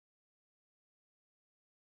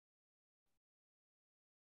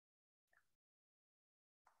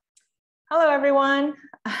Hello, everyone.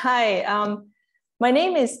 Hi, my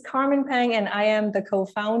name is Carmen Pang, and I am the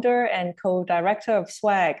co-founder and co-director of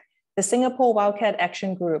SWAG, the Singapore Wildcat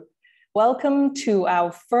Action Group. Welcome to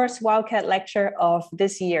our first Wildcat Lecture of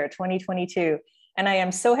this year, 2022. And I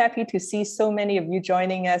am so happy to see so many of you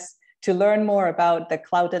joining us to learn more about the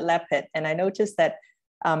clouded leopard. And I noticed that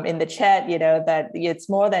in the chat, that it's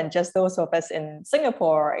more than just those of us in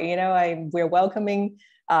Singapore. We're welcoming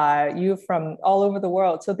you from all over the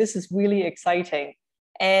world. So this is really exciting.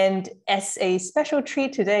 And as a special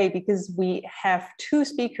treat today, because we have two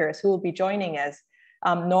speakers who will be joining us.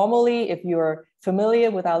 Normally, if you're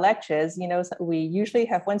familiar with our lectures, we usually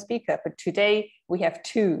have one speaker, but today we have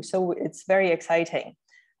two. So it's very exciting.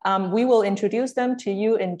 We will introduce them to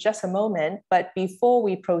you in just a moment, but before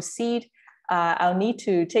we proceed, I'll need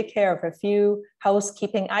to take care of a few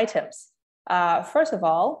housekeeping items. First of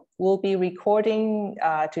all, we'll be recording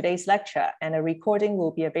today's lecture, and a recording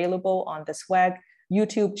will be available on the SWAG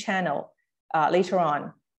YouTube channel later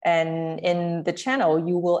on. And in the channel,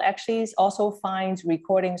 you will actually also find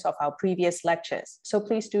recordings of our previous lectures. So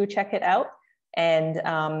please do check it out and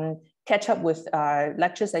catch up with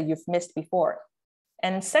lectures that you've missed before.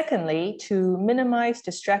 And secondly, to minimize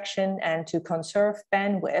distraction and to conserve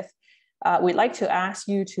bandwidth, we'd like to ask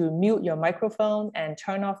you to mute your microphone and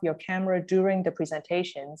turn off your camera during the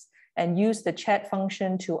presentations and use the chat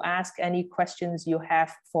function to ask any questions you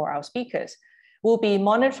have for our speakers. We'll be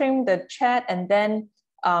monitoring the chat, and then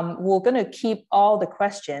we're going to keep all the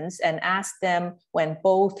questions and ask them when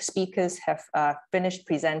both speakers have finished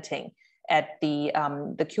presenting. At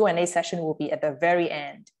the Q&A session will be at the very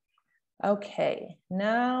end. Okay,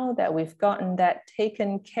 now that we've gotten that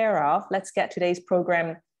taken care of, let's get today's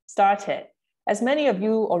program started. As many of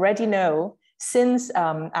you already know, since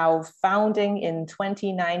our founding in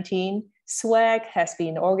 2019, SWAG has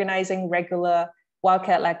been organizing regular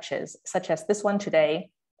Wildcat lectures, such as this one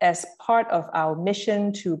today, as part of our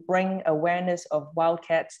mission to bring awareness of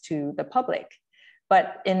wildcats to the public.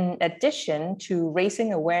 But in addition to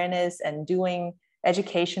raising awareness and doing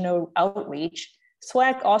educational outreach,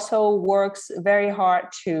 SWAG also works very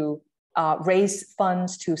hard to raise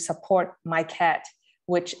funds to support MyCat,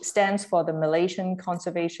 which stands for the Malaysian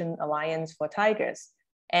Conservation Alliance for Tigers.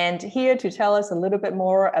 And here to tell us a little bit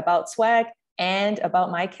more about SWAG and about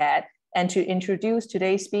MyCat, and to introduce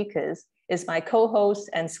today's speakers, is my co-host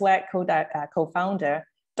and SWAG co-founder,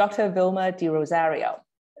 Dr. Vilma De Rosario.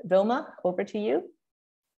 Vilma, over to you.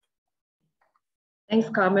 Thanks,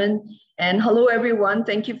 Carmen. And hello, everyone.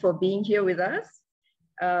 Thank you for being here with us.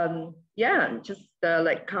 Just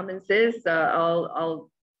like Carmen says, I'll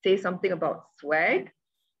say something about SWAG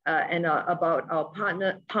and about our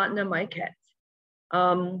partner MyCat.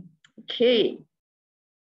 Okay.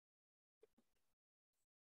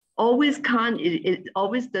 It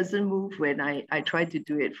always doesn't move when I try to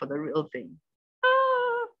do it for the real thing.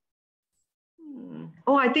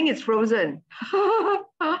 Oh, I think it's frozen.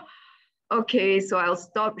 Okay, so I'll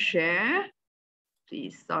stop share.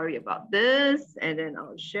 Please, sorry about this. And then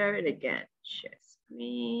I'll share it again. Share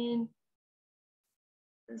screen.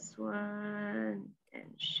 This one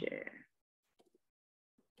and share.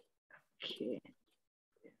 Okay.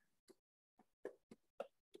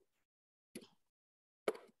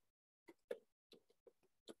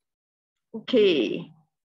 Okay.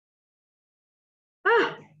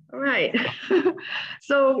 All right.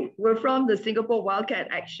 So we're from the Singapore Wildcat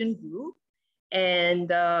Action Group, and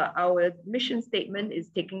our mission statement is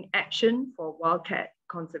taking action for wildcat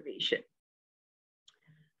conservation.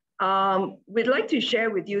 We'd like to share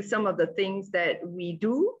with you some of the things that we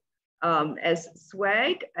do as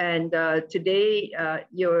SWAG, and today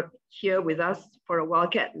you're here with us for a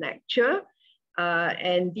Wildcat Lecture.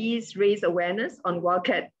 And these raise awareness on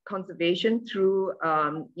wildcat conservation through,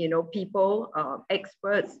 people,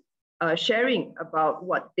 experts sharing about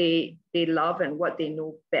what they love and what they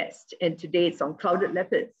know best. And today it's on clouded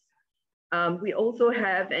leopards. We also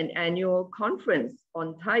have an annual conference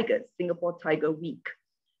on tigers, Singapore Tiger Week.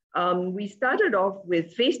 We started off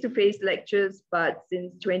with face-to-face lectures, but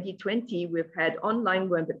since 2020, we've had online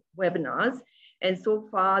webinars. And so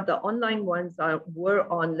far, the online ones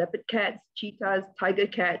were on leopard cats, cheetahs, tiger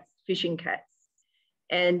cats, fishing cats.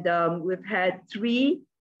 And we've had 3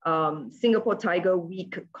 Singapore Tiger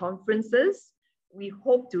Week conferences. We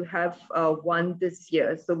hope to have one this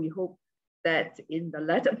year. So we hope that in the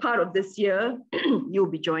latter part of this year, you'll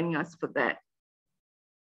be joining us for that.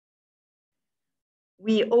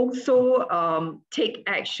 We also take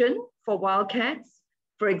action for wildcats.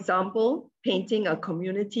 For example, painting a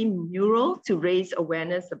community mural to raise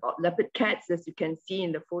awareness about leopard cats, as you can see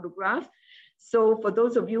in the photograph. So for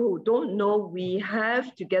those of you who don't know, we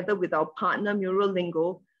have, together with our partner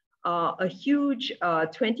Muralingo, a huge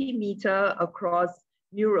 20-meter across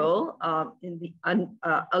mural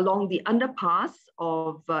along the underpass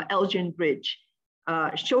of Elgin Bridge,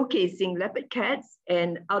 showcasing leopard cats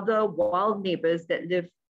and other wild neighbors that live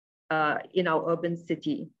in our urban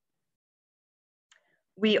city.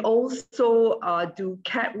 We also do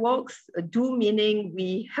catwalks, meaning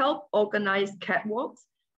we help organize catwalks,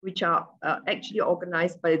 which are actually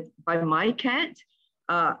organized by MyCat.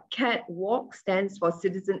 Catwalk stands for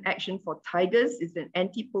Citizen Action for Tigers. It's an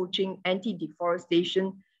anti-poaching,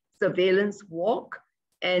 anti-deforestation surveillance walk.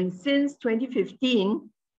 And since 2015,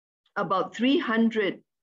 about 300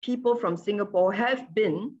 people from Singapore have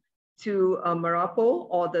been to Merapo,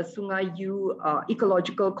 or the Sungai U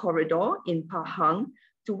Ecological Corridor in Pahang,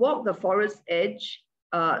 to walk the forest edge,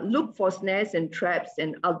 look for snares and traps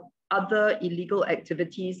and other illegal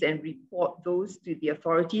activities and report those to the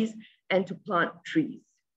authorities, and to plant trees.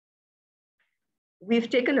 We've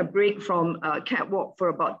taken a break from catwalk for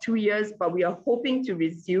about 2 years, but we are hoping to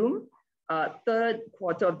resume third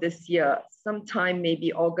quarter of this year, sometime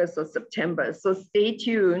maybe August or September. So stay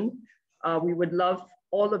tuned. We would love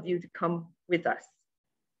all of you to come with us.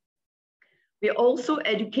 We also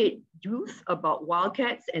educate youth about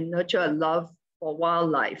wildcats and nurture a love for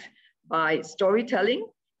wildlife by storytelling.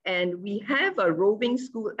 And we have a roving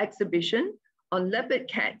school exhibition on leopard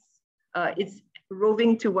cats. It's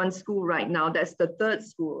roving to one school right now. That's the third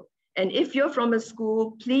school. And if you're from a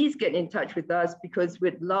school, please get in touch with us, because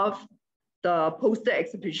we'd love the poster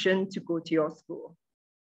exhibition to go to your school.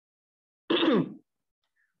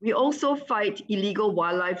 We also fight illegal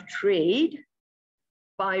wildlife trade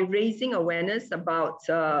by raising awareness about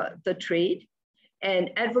the trade and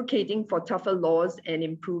advocating for tougher laws and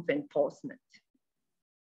improved enforcement.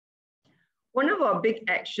 One of our big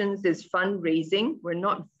actions is fundraising. We're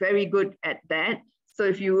not very good at that. So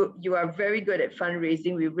if you are very good at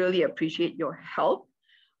fundraising, we really appreciate your help.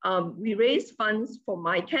 We raise funds for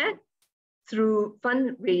MyCat through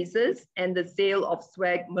fundraisers and the sale of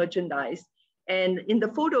swag merchandise. And in the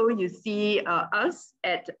photo, you see us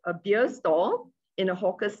at a beer stall in a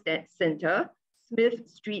hawker center, Smith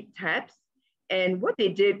Street Taps. And what they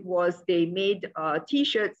did was they made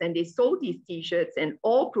t-shirts, and they sold these t-shirts, and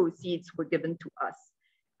all proceeds were given to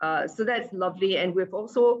us. So that's lovely. And we've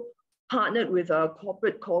also partnered with a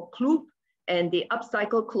corporate called Club, and they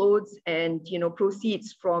upcycle clothes, and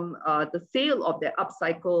proceeds from the sale of their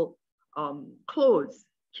upcycle clothes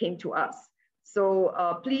came to us. So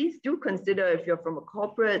please do consider, if you're from a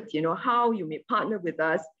corporate, how you may partner with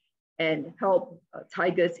us and help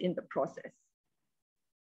tigers in the process.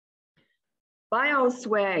 Buy our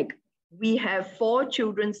swag. We have 4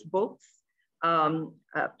 children's books.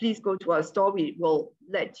 Please go to our store. We will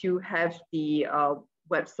let you have the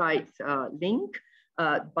website link.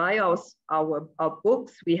 Buy our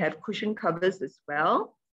books. We have cushion covers as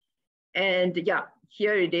well. And yeah,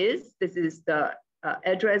 here it is. This is the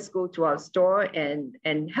address. Go to our store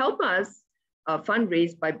and help us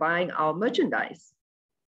fundraise by buying our merchandise.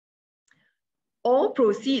 All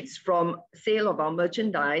proceeds from sale of our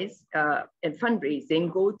merchandise and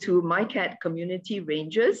fundraising go to MyCat community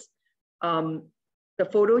rangers. The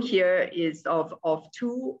photo here is of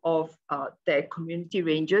 2 of their community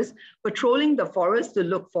rangers patrolling the forest to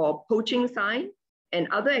look for poaching signs and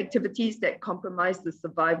other activities that compromise the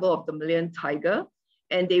survival of the Malayan tiger,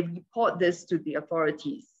 and they report this to the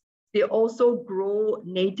authorities. They also grow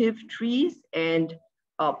native trees and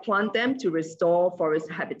plant them to restore forest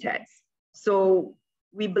habitats. So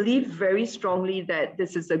we believe very strongly that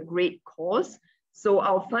this is a great cause. So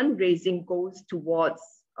our fundraising goes towards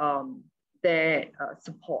their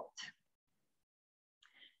support.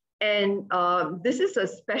 And this is a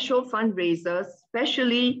special fundraiser,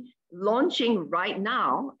 especially launching right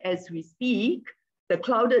now as we speak, the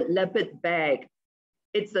Clouded Leopard Bag.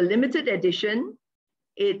 It's a limited edition.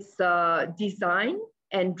 It's designed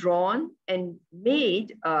and drawn and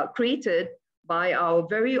made, created by our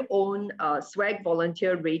very own swag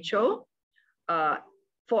volunteer, Rachel.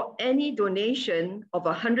 For any donation of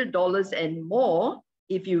 $100 and more,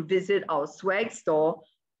 if you visit our swag store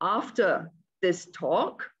after this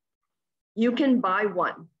talk, you can buy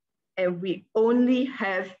one, and we only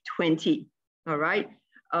have 20, all right?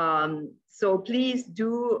 So please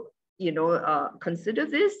do, consider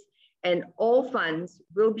this, and all funds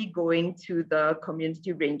will be going to the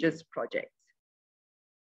Community Rangers Project.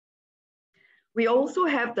 We also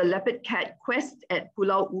have the Leopard Cat Quest at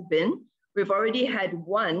Pulau Ubin. We've already had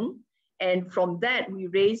one, and from that, we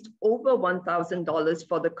raised over $1,000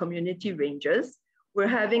 for the community rangers. We're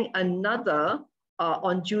having another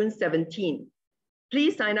on June 17th.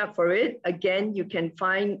 Please sign up for it. Again, you can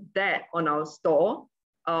find that on our store,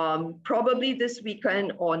 probably this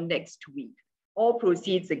weekend or next week. All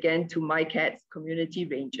proceeds again to MyCats Community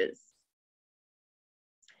Rangers.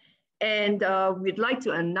 And we'd like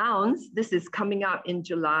to announce, this is coming up in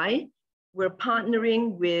July. We're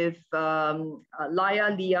partnering with Lara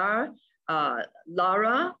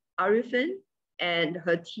Arifin and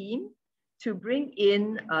her team to bring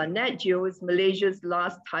in Nat Geo's Malaysia's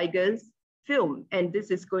Last Tigers film. And this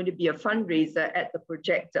is going to be a fundraiser at the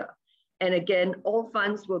projector. And again, all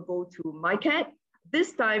funds will go to MyCat.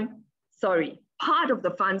 This time, part of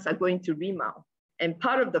the funds are going to Remau, and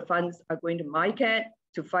part of the funds are going to MyCat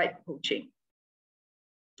to fight poaching.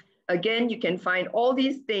 Again, you can find all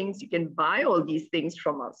these things, you can buy all these things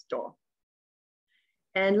from our store.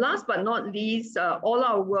 And last but not least, all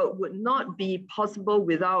our work would not be possible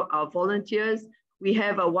without our volunteers. We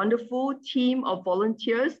have a wonderful team of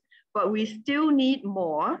volunteers, but we still need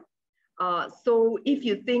more. So if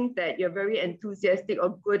you think that you're very enthusiastic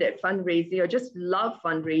or good at fundraising or just love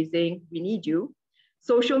fundraising, we need you.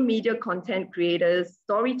 Social media content creators,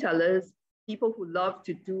 storytellers, people who love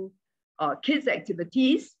to do kids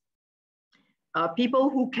activities,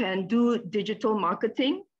 people who can do digital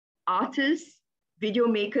marketing, artists, video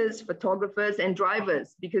makers, photographers, and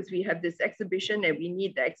drivers, because we have this exhibition and we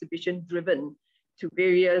need the exhibition driven to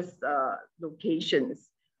various locations.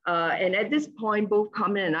 And at this point, both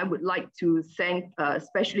Carmen and I would like to thank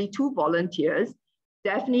especially two volunteers,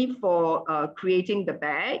 Daphne for creating the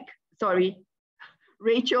bag,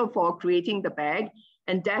 Rachel for creating the bag,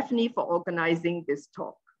 and Daphne for organizing this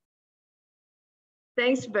talk.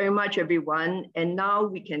 Thanks very much, everyone. And now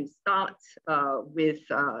we can start with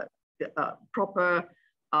proper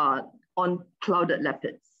on clouded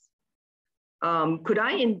leopards. Could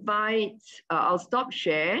I invite, I'll stop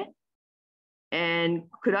share. And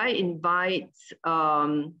could I invite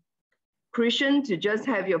Chrishen to just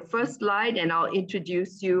have your first slide, and I'll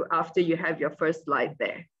introduce you after you have your first slide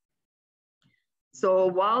there. So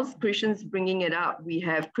whilst Chrishen's bringing it up, we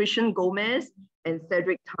have Chrishen Gomez and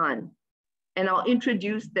Cedric Tan, and I'll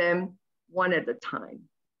introduce them one at a time.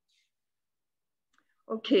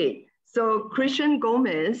 Okay, so Chrishen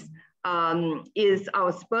Gomez is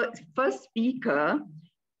our first speaker.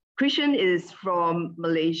 Chrishen is from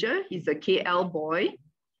Malaysia. He's a KL boy,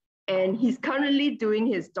 and he's currently doing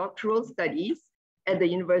his doctoral studies at the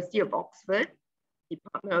University of Oxford,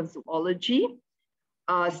 Department of Zoology,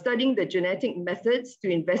 studying the genetic methods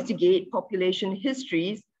to investigate population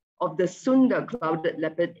histories of the Sunda clouded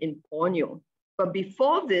leopard in Borneo. But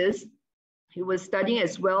before this, he was studying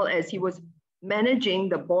as well as he was managing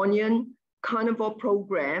the Bornean carnivore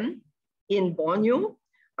program in Borneo,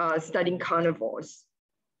 studying carnivores.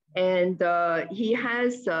 And he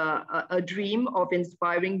has a dream of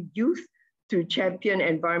inspiring youth to champion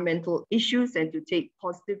environmental issues and to take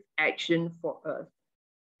positive action for Earth.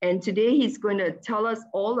 And today he's going to tell us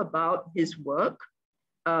all about his work.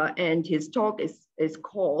 And his talk is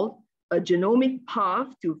called A Genomic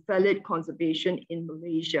Path to Felid Conservation in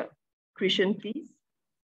Malaysia. Chrishen, please.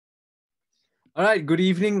 All right, good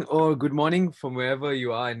evening or good morning from wherever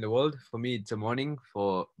you are in the world. For me, it's a morning.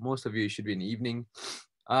 For most of you, it should be an evening.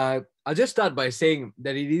 I'll just start by saying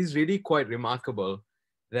that it is really quite remarkable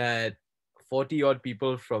that 40 odd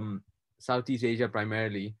people from Southeast Asia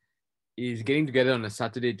primarily is getting together on a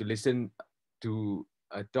Saturday to listen to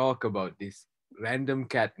a talk about this random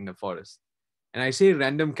cat in the forest. And I say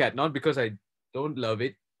random cat, not because I don't love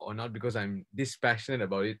it or not because I'm dispassionate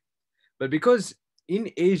about it, but because in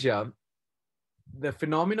Asia, the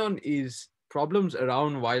phenomenon is problems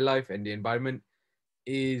around wildlife and the environment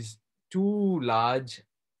is too large,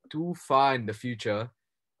 too far in the future,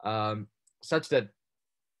 such that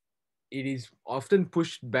it is often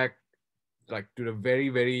pushed back like to the very,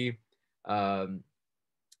 very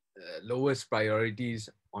lowest priorities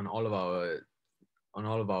on all of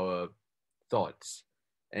our thoughts.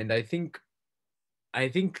 And I think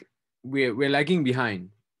we're lagging behind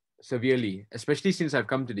severely, especially since I've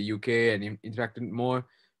come to the UK and interacted more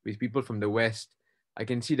with people from the West. I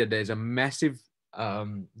can see that there's a massive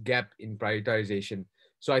gap in prioritization.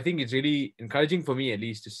 So I think it's really encouraging for me, at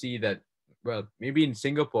least, to see that, well, maybe in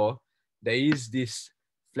Singapore, there is this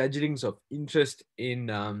fledglings of interest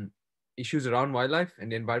in issues around wildlife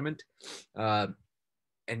and the environment. And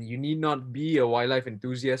you need not be a wildlife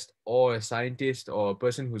enthusiast or a scientist or a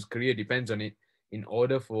person whose career depends on it in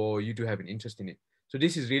order for you to have an interest in it. So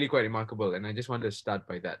this is really quite remarkable. And I just wanted to start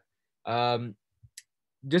by that.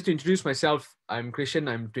 Just to introduce myself, I'm Chrishen.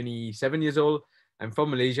 I'm 27 years old. I'm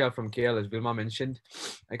from Malaysia, from KL, as Vilma mentioned.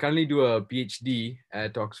 I currently do a PhD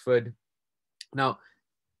at Oxford. Now,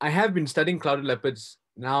 I have been studying clouded leopards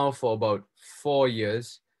now for about 4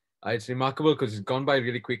 years. It's remarkable because it's gone by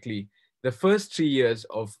really quickly. The first 3 years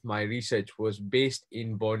of my research was based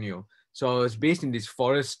in Borneo. So I was based in this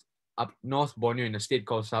forest up North Borneo in a state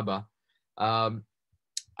called Sabah. Um,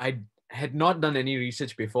 I had not done any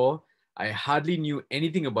research before. I hardly knew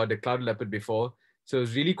anything about the clouded leopard before. So it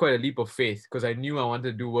was really quite a leap of faith because I knew I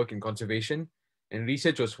wanted to do work in conservation. And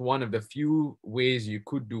research was one of the few ways you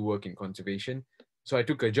could do work in conservation. So I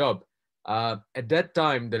took a job. At that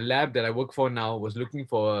time, the lab that I work for now was looking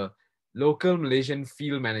for a local Malaysian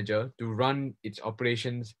field manager to run its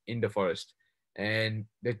operations in the forest. And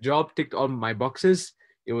the job ticked all my boxes.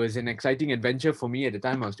 It was an exciting adventure for me at the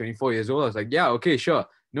time. I was 24 years old. I was like, yeah, okay, sure.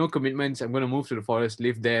 No commitments. I'm going to move to the forest,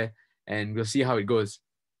 live there, and we'll see how it goes.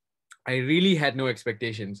 I really had no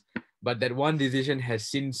expectations, but that one decision has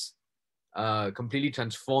since completely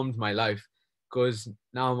transformed my life, because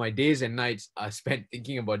now my days and nights are spent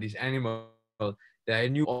thinking about this animal that I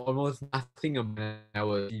knew almost nothing about when I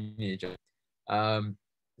was a teenager. So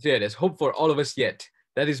yeah, there's hope for all of us yet.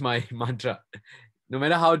 That is my mantra. No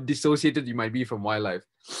matter how dissociated you might be from wildlife,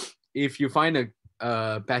 if you find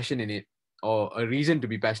a passion in it or a reason to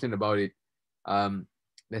be passionate about it,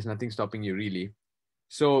 there's nothing stopping you really.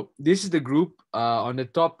 So this is the group. On the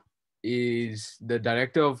top is the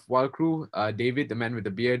director of WildCRU, David, the man with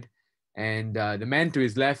the beard. And the man to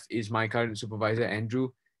his left is my current supervisor, Andrew.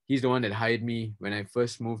 He's the one that hired me when I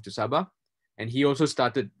first moved to Sabah. And he also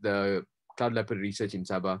started the cloud leopard research in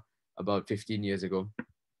Sabah about 15 years ago.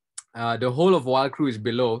 The whole of WildCRU is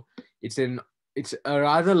below. It's a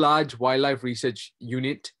rather large wildlife research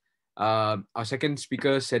unit. Our second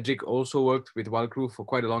speaker, Cedric, also worked with WildCRU for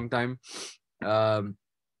quite a long time.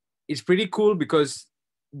 It's pretty cool because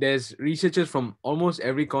there's researchers from almost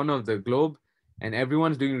every corner of the globe, and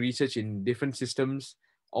everyone's doing research in different systems,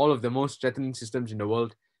 all of the most threatened systems in the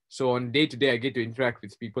world. So on day to day, I get to interact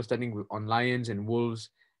with people studying on lions and wolves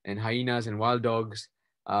and hyenas and wild dogs,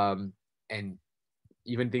 and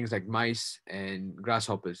even things like mice and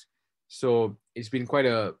grasshoppers. So it's been quite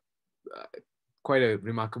a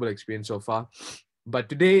remarkable experience so far. But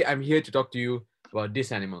today I'm here to talk to you about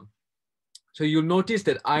this animal. So you'll notice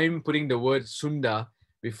that I'm putting the word Sunda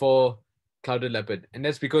before clouded leopard, and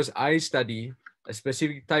that's because I study a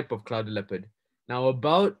specific type of clouded leopard. Now,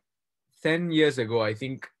 about 10 years ago, I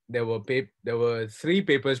think there were 3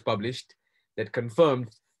 papers published that confirmed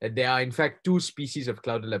that there are in fact 2 species of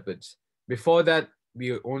clouded leopards. Before that,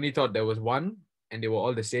 we only thought there was one and they were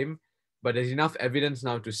all the same, but there's enough evidence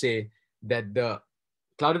now to say that the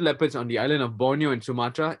clouded leopards on the island of Borneo and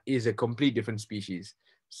Sumatra is a complete different species.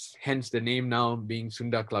 Hence the name now being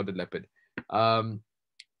Sunda clouded leopard.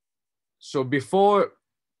 So before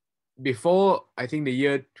I think the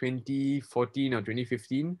year 2014 or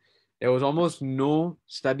 2015, there was almost no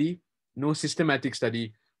systematic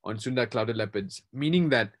study on Sunda clouded leopards, meaning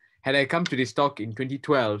that had I come to this talk in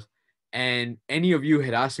 2012 and any of you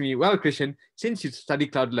had asked me, well, Chrishen, since you study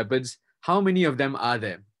clouded leopards, how many of them are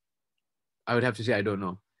there? I would have to say, I don't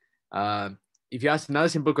know. If you ask another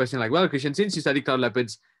simple question like, well, Chrishen, since you study cloud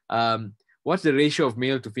leopards, what's the ratio of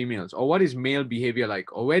male to females? Or what is male behavior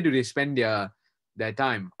like? Or where do they spend their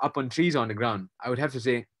time? Up on trees or on the ground? I would have to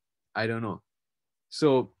say, I don't know.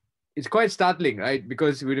 So it's quite startling, right?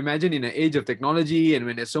 Because we'd imagine in an age of technology and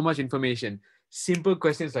when there's so much information, simple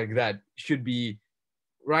questions like that should be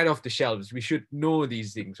right off the shelves. We should know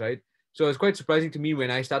these things, right? So it's quite surprising to me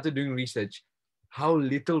when I started doing research, how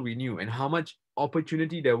little we knew and how much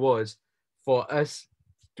opportunity there was for us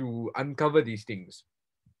to uncover these things.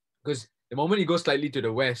 Because the moment you go slightly to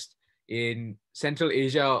the west in Central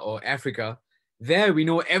Asia or Africa, there we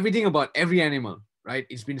know everything about every animal, right?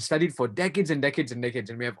 It's been studied for decades and decades and decades,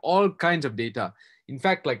 and we have all kinds of data. In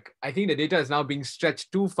fact, I think the data is now being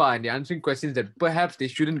stretched too far and they're answering questions that perhaps they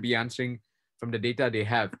shouldn't be answering from the data they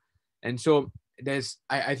have. And so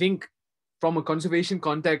I think from a conservation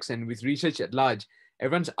context and with research at large,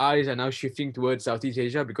 everyone's eyes are now shifting towards Southeast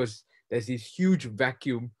Asia because there's this huge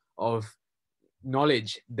vacuum of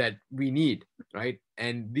knowledge that we need, right?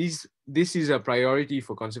 And this is a priority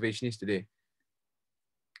for conservationists today.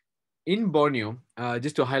 In Borneo,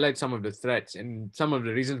 just to highlight some of the threats and some of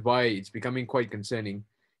the reasons why it's becoming quite concerning,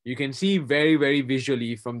 you can see very, very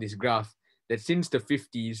visually from this graph that since the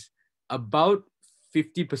 50s, about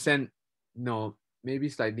 50%, no, maybe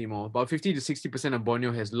slightly more, about 50 to 60% of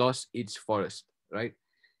Borneo has lost its forest, right?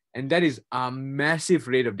 And that is a massive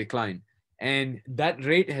rate of decline. And that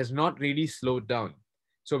rate has not really slowed down.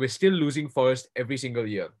 So we're still losing forest every single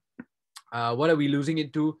year. What are we losing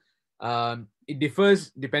it to? It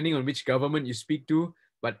differs depending on which government you speak to,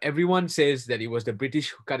 but everyone says that it was the British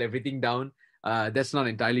who cut everything down. That's not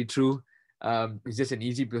entirely true. It's just an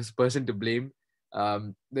easy person to blame.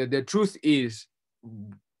 The truth is,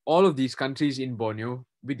 all of these countries in Borneo,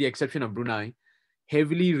 with the exception of Brunei,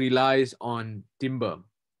 heavily relies on timber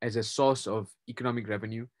as a source of economic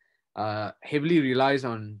revenue, heavily relies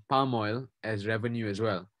on palm oil as revenue as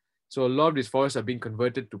well. So a lot of these forests are being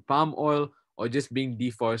converted to palm oil or just being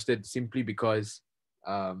deforested simply because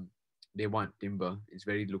they want timber. It's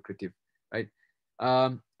very lucrative, right?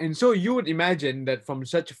 And so you would imagine that from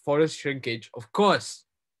such forest shrinkage, of course,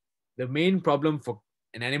 the main problem for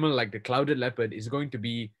an animal like the clouded leopard is going to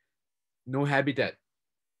be no habitat.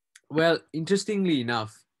 Well, interestingly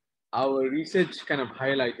enough, our research kind of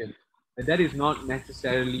highlighted that that is not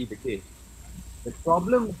necessarily the case. The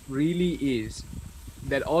problem really is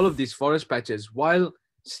that all of these forest patches, while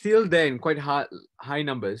still there in quite high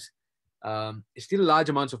numbers, it's still large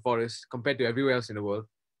amounts of forest compared to everywhere else in the world,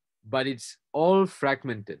 but it's all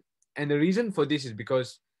fragmented. And the reason for this is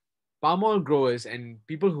because palm oil growers and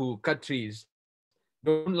people who cut trees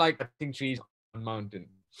don't like cutting trees on mountain.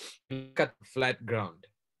 They cut flat ground,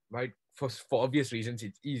 right? For obvious reasons,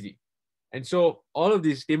 it's easy. And so all of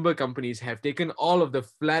these timber companies have taken all of the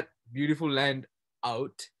flat, beautiful land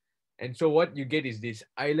out. And so what you get is this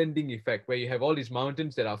islanding effect where you have all these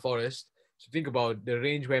mountains that are forest. So think about the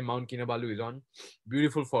range where Mount Kinabalu is on,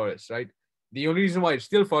 beautiful forest, right? The only reason why it's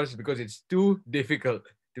still forest is because it's too difficult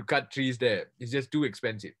to cut trees there. It's just too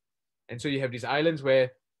expensive. And so you have these islands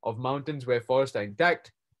where of mountains where forests are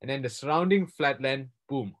intact, and then the surrounding flat land,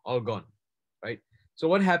 boom, all gone, right? So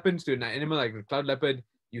what happens to an animal like the cloud leopard?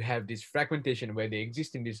 You have this fragmentation where they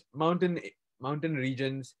exist in these mountain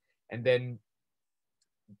regions, and then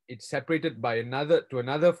it's separated by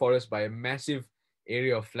another forest by a massive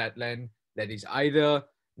area of flatland that is either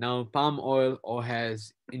now palm oil or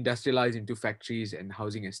has industrialized into factories and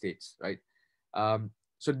housing estates, right?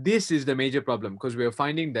 So this is the major problem because we're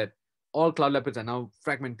finding that all cloud leopards are now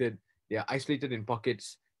fragmented. They are isolated in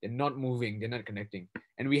pockets. They're not moving. They're not connecting.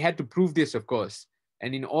 And we had to prove this, of course.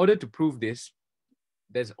 And in order to prove this,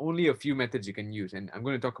 there's only a few methods you can use. And I'm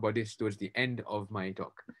going to talk about this towards the end of my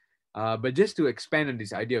talk. But just to expand on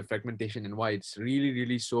this idea of fragmentation and why it's really,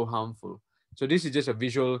 really so harmful. So this is just a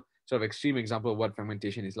visual sort of extreme example of what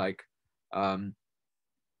fragmentation is like. Now,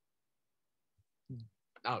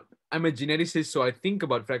 I'm a geneticist, so I think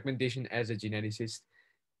about fragmentation as a geneticist.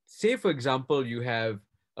 Say, for example, you have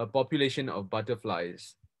a population of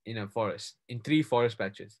butterflies in a forest, in 3 forest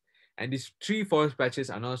patches. And these 3 forest patches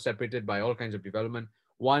are now separated by all kinds of development.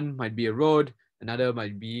 One might be a road, another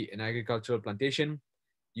might be an agricultural plantation.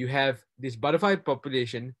 You have this butterfly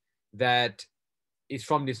population that is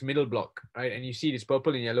from this middle block, right? And you see these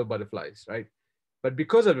purple and yellow butterflies, right? But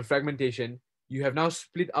because of the fragmentation, you have now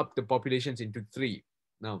split up the populations into 3.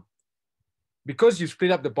 Now, because you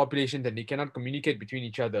split up the populations and they cannot communicate between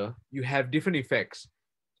each other, you have different effects.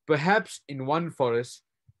 Perhaps in one forest,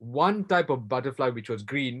 one type of butterfly, which was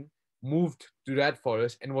green, moved to that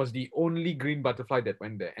forest and was the only green butterfly that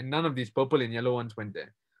went there. And none of these purple and yellow ones went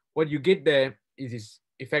there. What you get there is this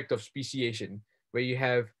effect of speciation, where you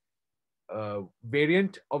have a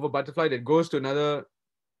variant of a butterfly that goes to another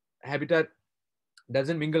habitat,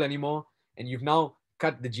 doesn't mingle anymore, and you've now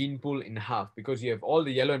cut the gene pool in half because you have all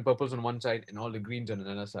the yellow and purples on one side and all the greens on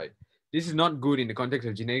another side. This is not good in the context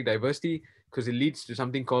of genetic diversity because it leads to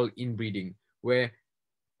something called inbreeding, where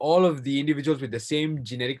all of the individuals with the same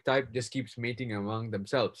genetic type just keeps mating among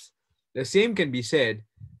themselves. The same can be said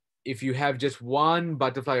if you have just one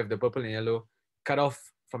butterfly of the purple and yellow cut off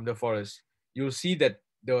from the forest. You'll see that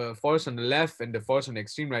the forest on the left and the forest on the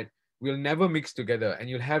extreme right will never mix together, and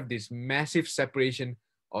you'll have this massive separation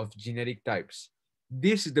of genetic types.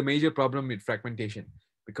 This is the major problem with fragmentation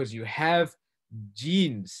because you have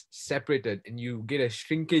genes separated and you get a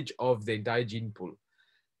shrinkage of the entire gene pool.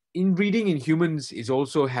 Inbreeding in humans is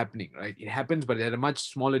also happening, right? It happens, but at a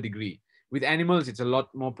much smaller degree. With animals, it's a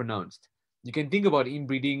lot more pronounced. You can think about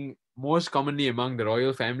inbreeding most commonly among the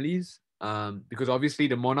royal families because obviously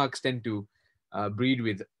the monarchs tend to breed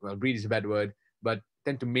with, well, breed is a bad word, but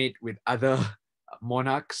tend to mate with other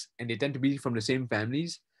monarchs, and they tend to be from the same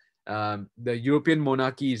families. The European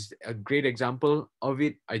monarchy is a great example of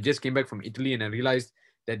it. I just came back from Italy and I realized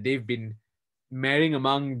that they've been marrying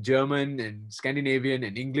among German and Scandinavian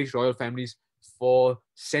and English royal families for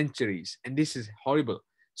centuries. And this is horrible.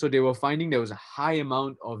 So they were finding there was a high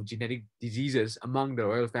amount of genetic diseases among the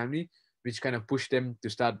royal family, which kind of pushed them to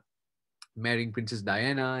start marrying Princess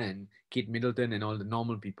Diana and Kate Middleton and all the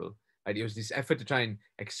normal people. Right? It was this effort to try and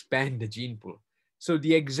expand the gene pool. So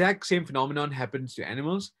the exact same phenomenon happens to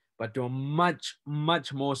animals, but to a much,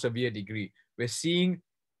 much more severe degree. We're seeing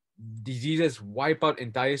diseases wipe out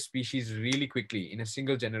entire species really quickly in a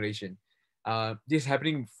single generation. This is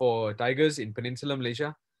happening for tigers in Peninsular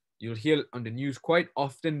Malaysia. You'll hear on the news quite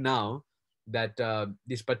often now that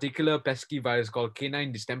this particular pesky virus called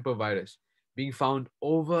canine distemper virus being found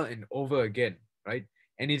over and over again, right?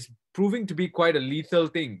 And it's proving to be quite a lethal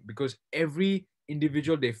thing because every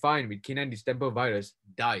individual they find with canine distemper virus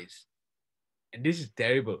dies. And this is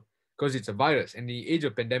terrible because it's a virus. In the age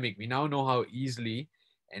of pandemic, we now know how easily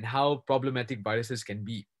and how problematic viruses can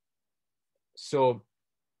be. So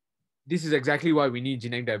this is exactly why we need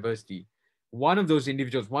genetic diversity. One of those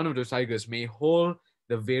individuals, one of those tigers may hold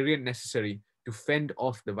the variant necessary to fend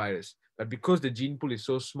off the virus. But because the gene pool is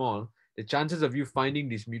so small, the chances of you finding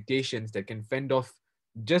these mutations that can fend off,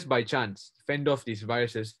 just by chance, fend off these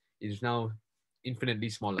viruses is now infinitely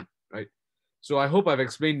smaller, right? So I hope I've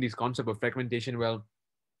explained this concept of fragmentation well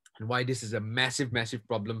and why this is a massive, massive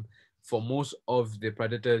problem for most of the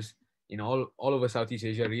predators in all over Southeast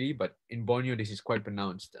Asia, really. But in Borneo, this is quite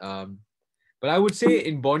pronounced. But I would say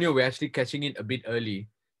in Borneo, we're actually catching it a bit early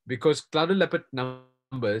because clouded leopard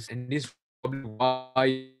numbers, and this is probably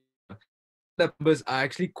why the numbers are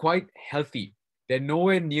actually quite healthy. They're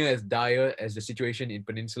nowhere near as dire as the situation in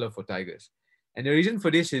Peninsula for tigers. And the reason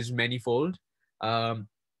for this is manifold.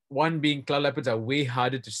 One being cloud leopards are way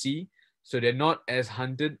harder to see, so they're not as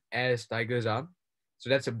hunted as tigers are. So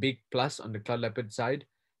that's a big plus on the cloud leopard side.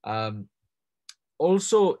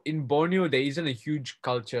 Also, in Borneo, there isn't a huge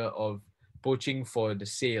culture of poaching for the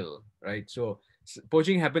sale, right? So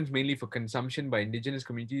poaching happens mainly for consumption by indigenous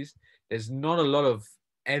communities. There's not a lot of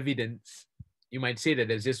evidence. You might say that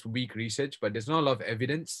there's just weak research, but there's not a lot of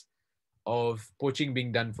evidence of poaching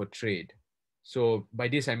being done for trade. So by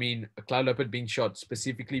this, I mean a cloud leopard being shot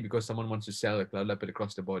specifically because someone wants to sell a cloud leopard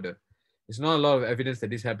across the border. There's not a lot of evidence that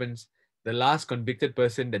this happens. The last convicted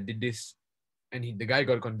person that did this, and the guy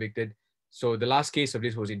got convicted. So the last case of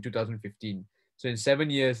this was in 2015. So in 7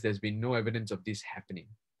 years, there's been no evidence of this happening.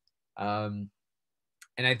 And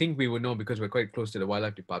I think we would know because we're quite close to the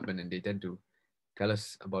wildlife department and they tend to tell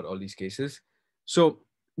us about all these cases. So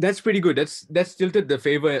that's pretty good. That's tilted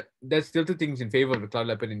things in favor of the cloud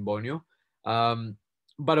leopard in Borneo.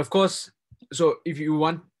 But of course, so if you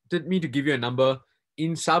wanted me to give you a number,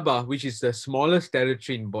 in Sabah, which is the smallest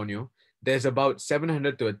territory in Borneo, there's about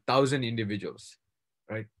 700 to 1,000 individuals,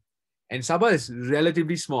 right? And Sabah is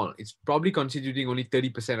relatively small. It's probably constituting only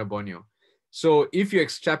 30% of Borneo. So if you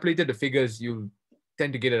extrapolated the figures, you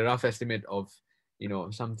tend to get a rough estimate of,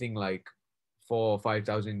 something like 4,000 or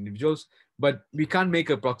 5,000 individuals. But we can't make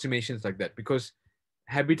approximations like that because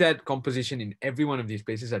habitat composition in every one of these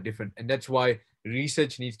places are different. And that's why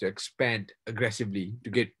research needs to expand aggressively to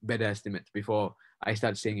get better estimates before I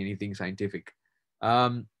start saying anything scientific.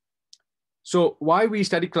 So why we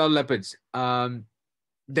study cloud leopards?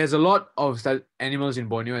 There's a lot of animals in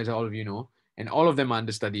Borneo, as all of you know, and all of them are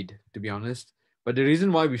understudied, to be honest. But the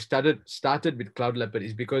reason why we started with cloud leopard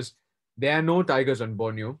is because there are no tigers on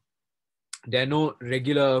Borneo. There are no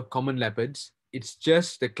regular common leopards. It's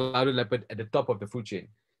just the clouded leopard at the top of the food chain.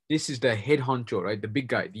 This is the head honcho, right? The big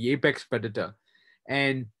guy, the apex predator.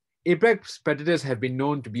 And apex predators have been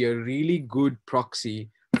known to be a really good proxy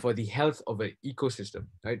for the health of an ecosystem,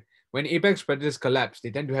 right? When apex predators collapse,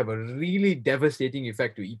 they tend to have a really devastating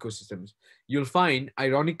effect to ecosystems. You'll find,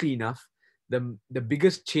 ironically enough, the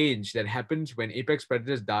biggest change that happens when apex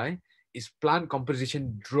predators die is plant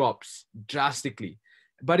composition drops drastically.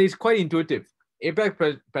 But it's quite intuitive.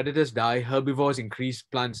 Apex predators die, herbivores increase,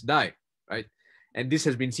 plants die, right? And this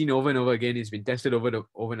has been seen over and over again. It's been tested over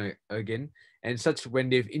and again. And such, when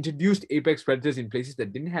they've introduced apex predators in places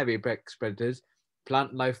that didn't have apex predators,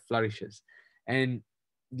 plant life flourishes. And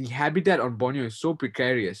the habitat on Borneo is so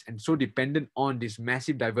precarious and so dependent on this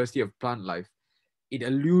massive diversity of plant life. It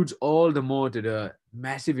alludes all the more to the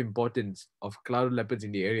massive importance of clouded leopards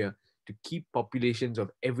in the area to keep populations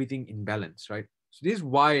of everything in balance, right? So this is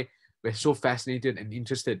why we're so fascinated and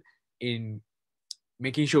interested in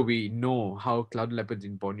making sure we know how clouded leopards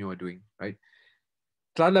in Borneo are doing, right?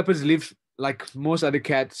 Cloud leopards live like most other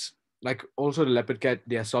cats, like also the leopard cat.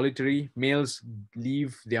 They are solitary. Males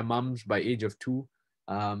leave their mums by age of 2.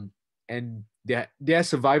 And their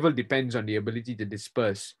survival depends on the ability to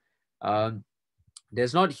disperse.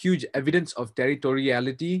 There's not huge evidence of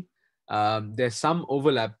territoriality. There's some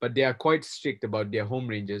overlap, but they are quite strict about their home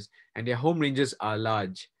ranges, and their home ranges are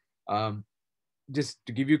large. Just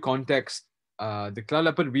to give you context, the cloud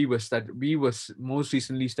leopard we was most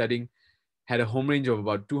recently studying had a home range of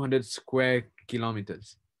about 200 square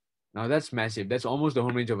kilometers. Now that's massive. That's almost the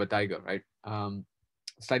home range of a tiger, right?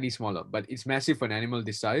 Slightly smaller, but it's massive for an animal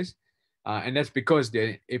this size. And that's because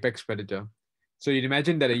they're apex predator. So you'd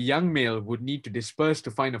imagine that a young male would need to disperse to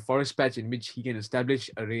find a forest patch in which he can establish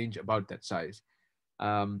a range about that size.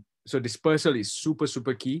 So dispersal is super,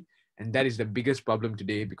 super key. And that is the biggest problem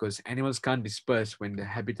today because animals can't disperse when the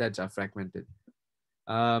habitats are fragmented.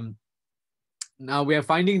 Now we are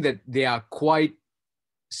finding that they are quite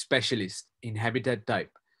specialist in habitat type.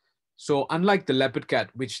 So unlike the leopard cat,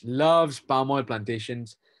 which loves palm oil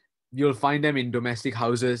plantations, you'll find them in domestic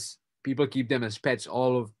houses. People keep them as pets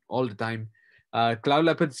all the time. Cloud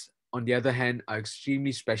leopards, on the other hand, are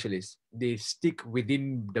extremely specialist. They stick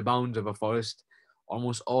within the bounds of a forest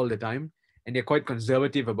almost all the time, and they're quite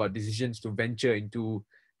conservative about decisions to venture into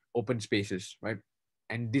open spaces, right?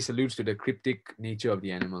 And this alludes to the cryptic nature of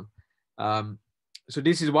the animal. So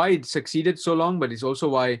this is why it succeeded so long, but it's also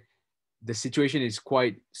why the situation is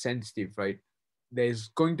quite sensitive, right? There's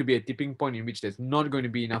going to be a tipping point in which there's not going to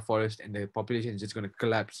be enough forest and the population is just going to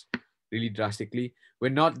collapse really drastically. We're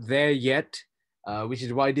not there yet, which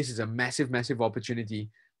is why this is a massive, massive opportunity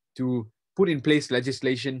to put in place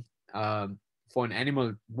legislation for an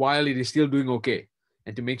animal while it is still doing okay,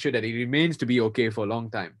 and to make sure that it remains to be okay for a long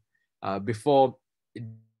time before it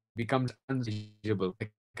becomes unmanageable.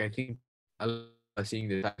 Like I think a lot of seeing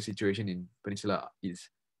the type of situation in Peninsula is.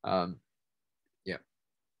 Yeah.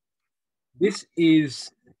 This is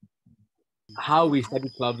how we study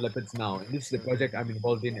cloud leopards now, and this is the project I'm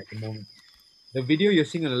involved in at the moment. The video you're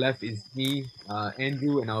seeing on the left is me,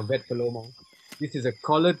 Andrew, and our vet Paloma. This is a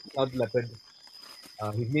collared cloud leopard.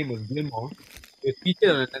 His name was Gilmore. He was featured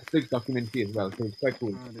on a Netflix documentary as well, so it's quite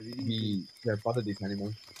cool. We have followed this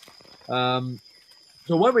animal.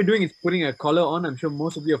 So what we're doing is putting a collar on. I'm sure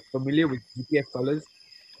most of you are familiar with GPS collars.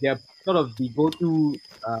 They are sort of the go-to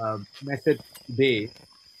method today to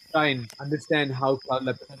try and understand how cloud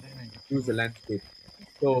leopards use the landscape.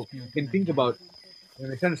 So you can think about when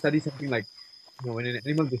we're trying to study something like, when an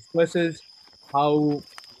animal disperses, how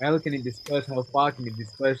well can it disperse, how far can it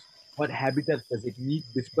disperse, what habitat does it need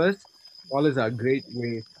to disperse? Collars are a great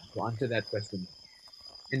way to answer that question.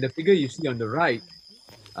 And the figure you see on the right,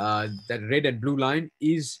 that red and blue line,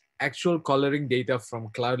 is actual collaring data from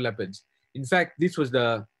cloud leopards. In fact, this was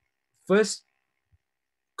the first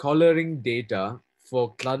collaring data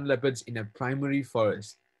for cloud leopards in a primary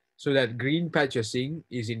forest. So that green patch you're seeing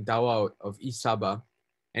is in Tawa of East Sabah,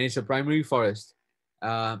 and it's a primary forest.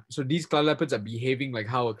 So these cloud leopards are behaving like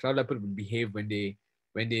how a cloud leopard would behave when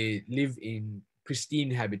they live in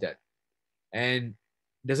pristine habitat. And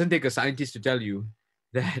it doesn't take a scientist to tell you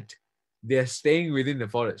that they're staying within the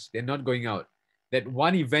forest. They're not going out. That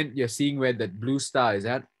one event you're seeing where that blue star is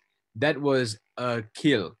at, that was a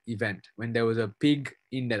kill event when there was a pig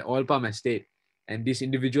in that oil palm estate, and this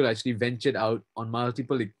individual actually ventured out on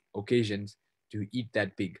multiple occasions to eat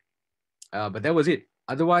that pig. But that was it.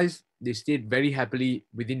 Otherwise, they stayed very happily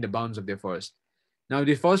within the bounds of their forest. Now,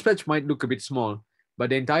 the forest patch might look a bit small, but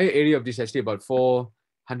the entire area of this is actually about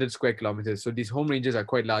 400 square kilometers. So these home ranges are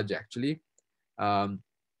quite large, actually.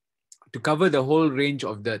 To cover the whole range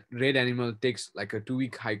of the red animal takes like a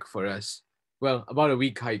 2-week hike for us. Well, about a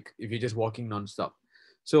week hike if you're just walking nonstop.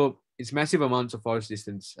 So it's massive amounts of forest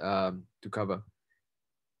distance to cover.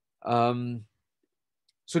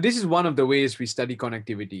 So this is one of the ways we study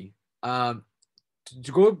connectivity.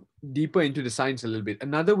 To go deeper into the science a little bit,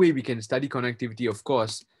 another way we can study connectivity, of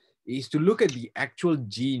course, is to look at the actual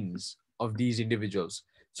genes of these individuals.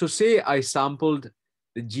 So say I sampled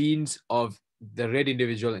the genes of the red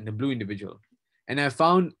individual and the blue individual, and I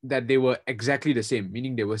found that they were exactly the same,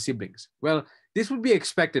 meaning they were siblings. Well, this would be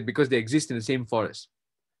expected because they exist in the same forest.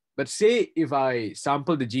 But say if I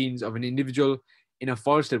sampled the genes of an individual in a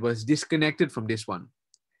forest that was disconnected from this one,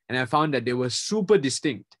 and I found that they were super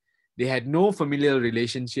distinct. They had no familial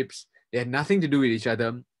relationships. They had nothing to do with each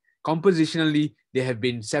other. Compositionally, they have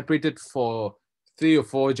been separated for 3 or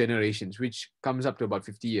 4 generations, which comes up to about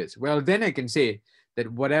 50 years. Well, then I can say that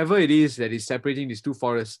whatever it is that is separating these two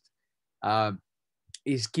forests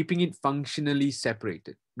is keeping it functionally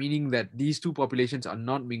separated, meaning that these two populations are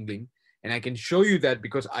not mingling. And I can show you that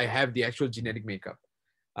because I have the actual genetic makeup.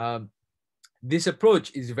 This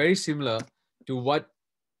approach is very similar to what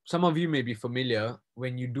some of you may be familiar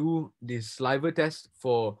when you do this saliva test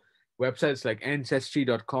for websites like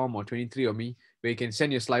ancestry.com or 23andMe, where you can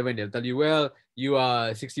send your saliva and they'll tell you, well, you are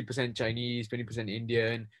 60% Chinese, 20%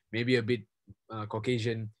 Indian, maybe a bit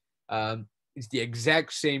Caucasian. It's the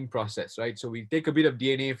exact same process, right? So we take a bit of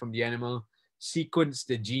DNA from the animal, sequence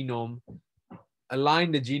the genome,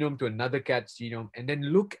 align the genome to another cat's genome, and then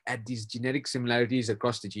look at these genetic similarities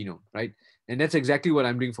across the genome, right? And that's exactly what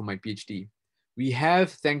I'm doing for my PhD. We have,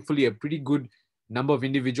 thankfully, a pretty good number of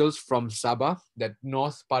individuals from Sabah, that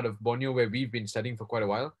north part of Borneo where we've been studying for quite a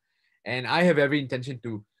while. And I have every intention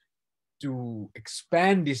to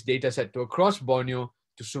expand this data set to across Borneo,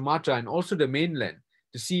 to Sumatra, and also the mainland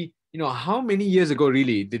to see, how many years ago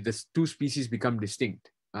really did the two species become distinct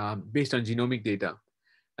based on genomic data.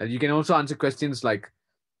 You can also answer questions like,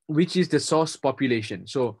 which is the source population?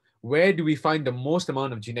 So where do we find the most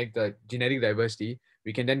amount of genetic diversity?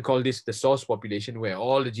 We can then call this the source population, where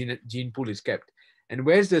all the gene pool is kept. And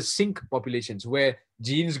where's the sink populations, where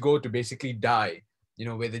genes go to basically die?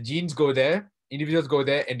 Where the genes go there, individuals go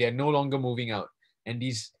there, and they're no longer moving out. And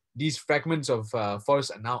these fragments of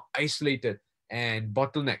forest are now isolated and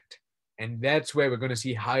bottlenecked. And that's where we're going to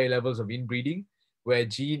see higher levels of inbreeding, where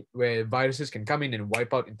viruses can come in and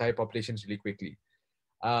wipe out entire populations really quickly.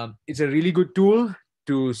 It's a really good tool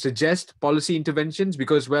to suggest policy interventions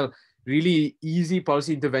because, well, really easy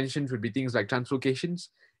policy interventions would be things like translocations.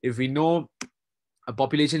 If we know a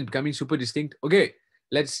population is becoming super distinct, okay,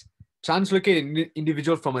 let's translocate an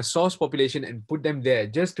individual from a source population and put them there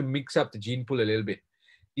just to mix up the gene pool a little bit.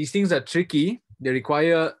 These things are tricky. They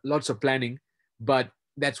require lots of planning, but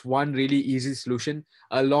that's one really easy solution.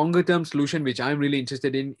 A longer term solution, which I'm really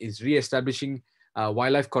interested in, is re-establishing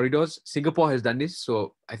wildlife corridors. Singapore has done this,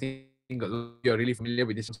 so I think you're really familiar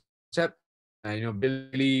with this concept. Build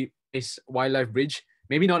really nice wildlife bridge.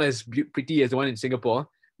 Maybe not as pretty as the one in Singapore,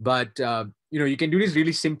 but you can do this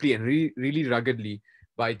really simply and really ruggedly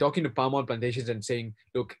by talking to palm oil plantations and saying,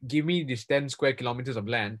 look, give me these 10 square kilometers of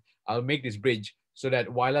land. I'll make this bridge so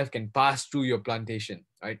that wildlife can pass through your plantation,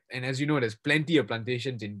 right? And as you know, there's plenty of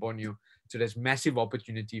plantations in Borneo, so there's massive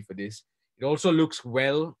opportunity for this. It also looks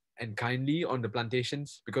well and kindly on the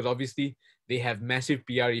plantations because obviously they have massive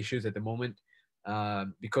PR issues at the moment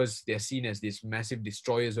because they're seen as these massive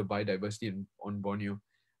destroyers of biodiversity on Borneo.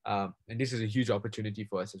 And this is a huge opportunity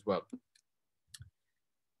for us as well.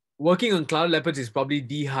 Working on cloud leopards is probably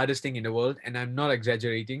the hardest thing in the world, and I'm not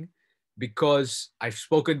exaggerating because I've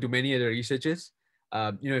spoken to many other researchers.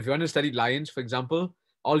 If you want to study lions, for example,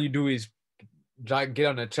 all you do is get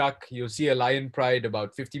on a truck, you'll see a lion pride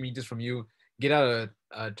about 50 meters from you, get out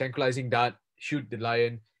a tranquilizing dart, shoot the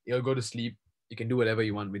lion, it'll go to sleep. You can do whatever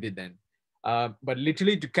you want with it then. But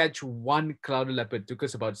literally to catch one clouded leopard took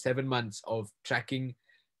us about 7 months of tracking,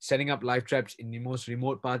 setting up live traps in the most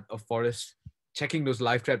remote part of forests, checking those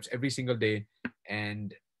live traps every single day,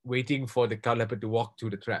 and waiting for the cloud leopard to walk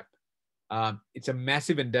through the trap. It's a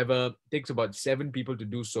massive endeavor. It takes about 7 people to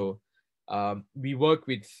do so. We work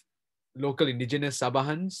with local indigenous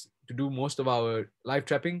Sabahans to do most of our live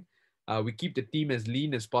trapping. We keep the team as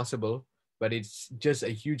lean as possible, but it's just a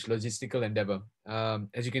huge logistical endeavor.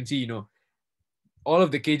 As you can see, all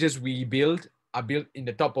of the cages we build are built in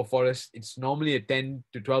the top of forest. It's normally a 10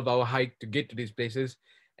 to 12 hour hike to get to these places.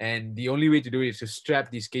 And the only way to do it is to strap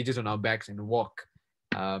these cages on our backs and walk.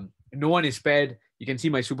 No one is spared. You can see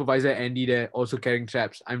my supervisor, Andy, there also carrying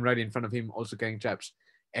traps. I'm right in front of him also carrying traps.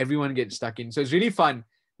 Everyone gets stuck in. So it's really fun,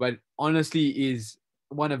 but honestly is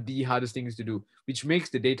one of the hardest things to do, which makes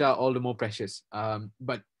the data all the more precious.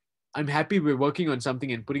 But I'm happy we're working on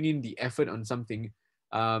something and putting in the effort on something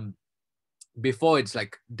before it's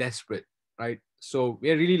like desperate, right? So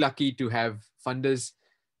we're really lucky to have funders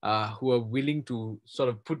who are willing to sort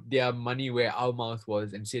of put their money where our mouth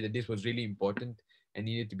was and say that this was really important and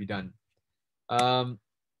needed to be done.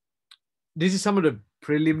 This is some of the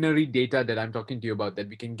preliminary data that I'm talking to you about that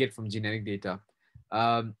we can get from genetic data.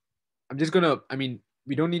 I'm just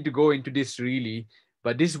we don't need to go into this really,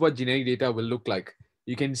 but this is what genetic data will look like.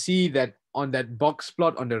 You can see that on that box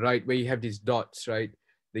plot on the right where you have these dots, right?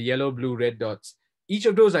 The yellow, blue, red dots. Each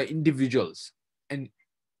of those are individuals. And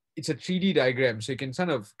it's a 3D diagram, so you can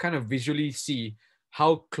kind of visually see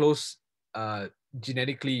how close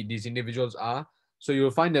genetically these individuals are. So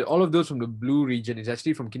you'll find that all of those from the blue region is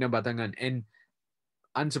actually from Kinabatangan, and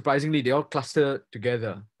unsurprisingly, they all cluster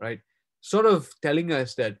together, right? Sort of telling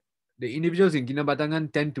us that the individuals in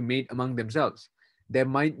Kinabatangan tend to mate among themselves. There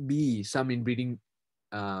might be some inbreeding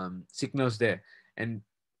signals there, and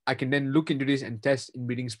I can then look into this and test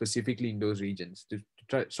inbreeding specifically in those regions to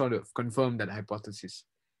try sort of confirm that hypothesis.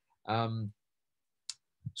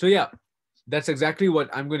 So yeah, that's exactly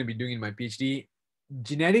what I'm going to be doing in my PhD.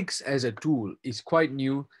 Genetics as a tool is quite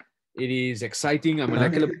new. It is exciting. I'm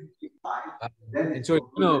molecular, and so it's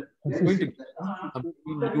going to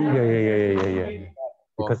Yeah.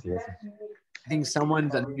 Because yes, I think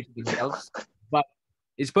someone's unmuted themselves, but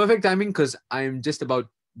it's perfect timing because I'm just about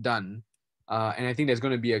done, and I think there's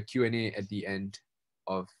going to be a Q&A at the end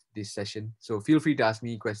of this session. So feel free to ask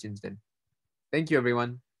me questions then. Thank you,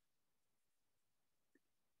 everyone.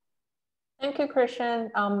 Thank you, Chrishen.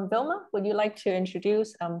 Vilma, would you like to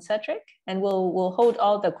introduce Cedric? And we'll hold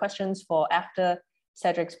all the questions for after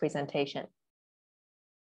Cedric's presentation.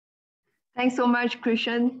 Thanks so much,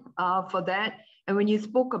 Chrishen, for that. And when you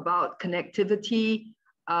spoke about connectivity,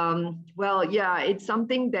 well, yeah, it's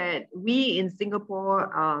something that we in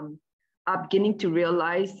Singapore are beginning to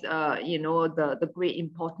realize, you know, the great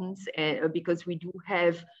importance, and because we do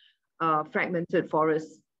have fragmented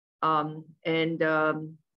forests.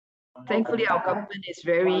 Thankfully, our government is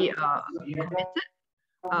very committed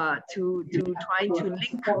to trying to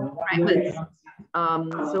link fragments.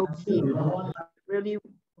 So we really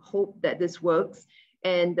hope that this works.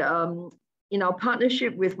 And in our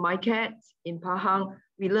partnership with MyCat in Pahang,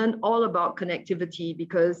 we learned all about connectivity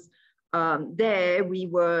because there we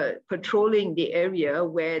were patrolling the area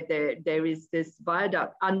where there is this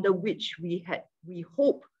viaduct under which we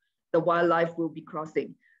hope the wildlife will be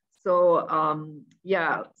crossing. So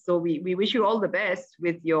yeah, so we wish you all the best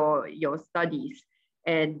with your studies.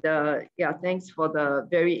 And yeah, thanks for the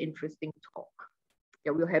very interesting talk.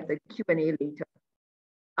 Yeah, we'll have the Q&A later.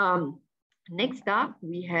 Next up,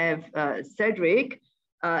 we have Cedric.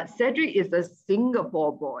 Cedric is a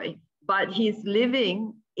Singapore boy, but he's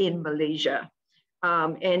living in Malaysia.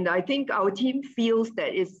 And I think our team feels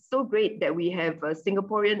that it's so great that we have a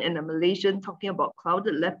Singaporean and a Malaysian talking about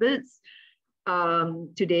clouded leopards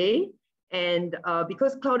today. And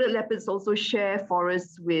because clouded leopards also share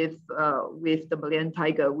forests with the Malayan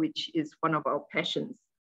tiger, which is one of our passions.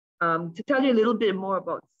 To tell you a little bit more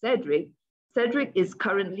about Cedric, Cedric is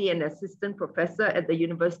currently an assistant professor at the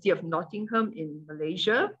University of Nottingham in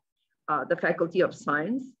Malaysia, the Faculty of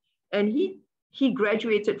Science. And he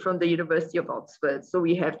graduated from the University of Oxford. So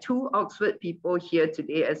we have two Oxford people here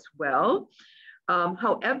today as well.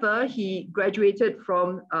 However, he graduated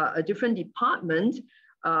from a different department.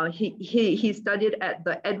 He studied at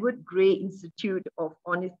the Edward Gray Institute of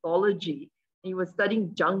Ornithology. He was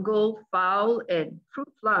studying jungle fowl and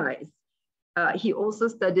fruit flies. He also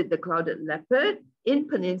studied the clouded leopard in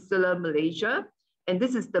Peninsular Malaysia. And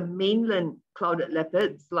this is the mainland clouded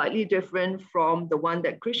leopard, slightly different from the one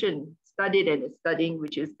that Chrishen studied and is studying,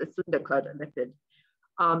 which is the Sunda clouded leopard.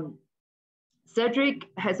 Cedric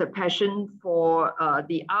has a passion for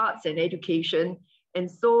the arts and education.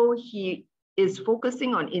 And so he is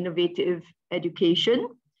focusing on innovative education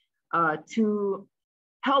to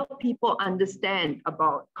help people understand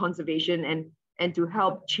about conservation and to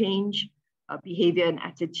help change behavior and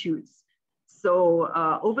attitudes. So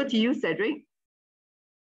over to you, Cedric.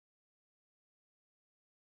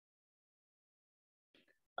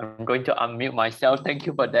 I'm going to unmute myself. Thank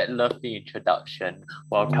you for that lovely introduction.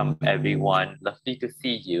 Welcome, everyone. Lovely to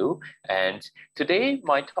see you. And today,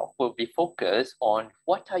 my talk will be focused on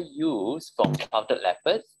what I use from clouded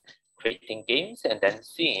leopards, creating games, and then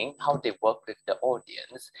seeing how they work with the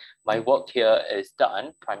audience. My work here is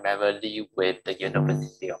done primarily with the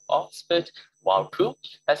University of Oxford, WildCRU,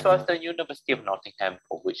 as well as the University of Nottingham,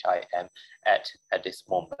 for which I am at this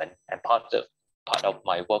moment. And part of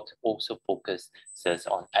my work also focuses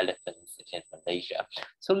on elephants in Malaysia.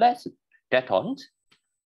 So let's get on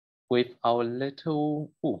with our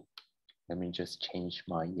little, let me just change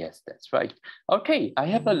my, yes, that's right. Okay, I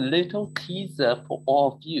have a little teaser for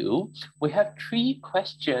all of you. We have 3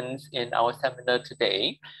 questions in our seminar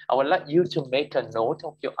today. I would like you to make a note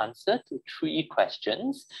of your answer to 3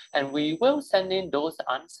 questions, and we will send in those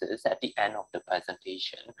answers at the end of the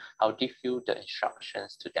presentation. I'll give you the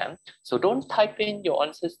instructions to them. So don't type in your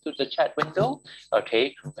answers to the chat window.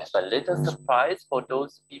 Okay, we have a little surprise for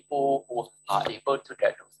those people who are able to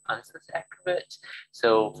get those answers accurate.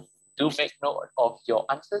 So do make note of your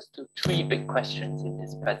answers to 3 big questions in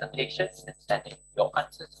this presentation and send in your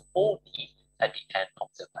answers only at the end of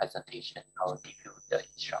the presentation. I'll give you the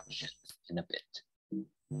instructions in a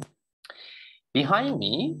bit. Behind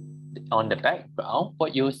me, on the background,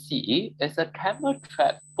 what you'll see is a camera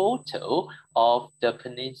trap photo of the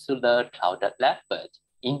peninsular clouded leopard.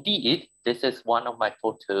 Indeed, this is one of my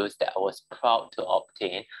photos that I was proud to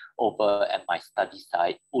obtain over at my study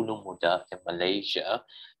site, Ulu Muda in Malaysia.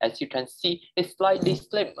 As you can see, it's slightly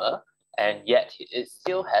slimmer, and yet it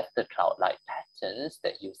still has the cloud-like patterns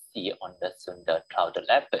that you see on the Sunda clouded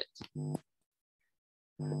leopard.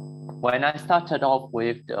 When I started off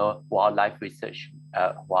with the wildlife research,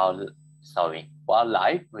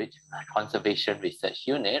 Wildlife Conservation Research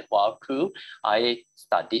Unit, WildCRU, I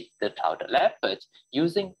studied the clouded leopard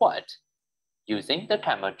using what? Using the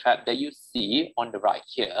camera trap that you see on the right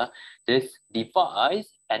here. This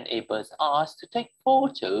device enables us to take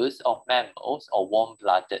photos of mammals or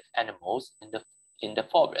warm-blooded animals in the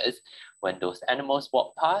forest. When those animals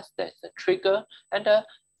walk past, there's a trigger and the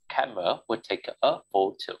camera will take a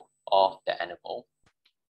photo of the animal.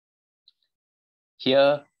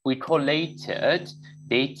 Here we collated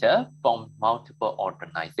data from multiple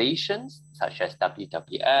organizations such as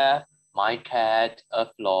WWF, MyCat,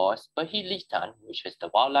 EarthLaws, Perhilitan, which is the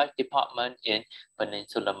wildlife department in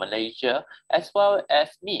Peninsular Malaysia, as well as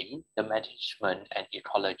MIM, the management and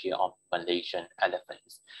ecology of Malaysian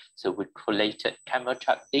elephants. So we collated camera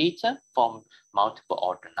trap data from multiple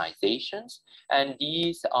organizations, and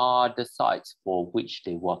these are the sites for which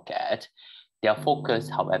they work at. Their focus,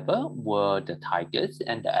 however, were the tigers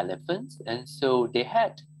and the elephants, and so they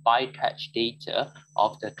had bycatch data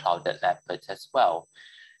of the clouded leopards as well.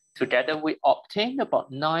 Together, we obtained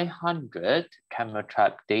about 900 camera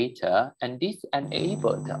trap data, and this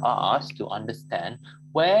enabled us to understand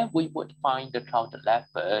where we would find the clouded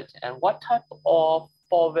leopard and what type of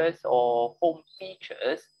forest or home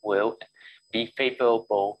features will be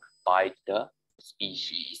favorable by the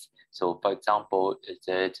species. So for example, is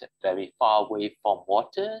it very far away from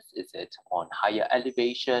waters? Is it on higher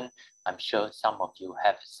elevation? I'm sure some of you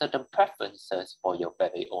have certain preferences for your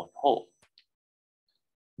very own home.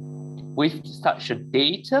 With such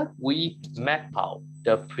data, we map out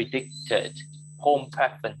the predicted home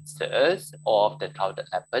preferences of the clouded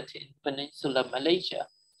leopard in Peninsular Malaysia.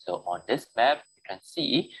 So on this map, you can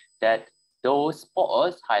see that those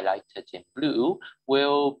spots highlighted in blue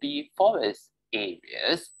will be forest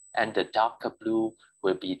areas, and the darker blue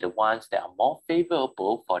will be the ones that are more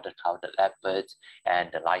favorable for the clouded leopards, and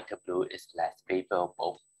the lighter blue is less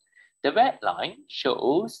favorable. The red line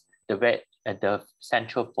shows the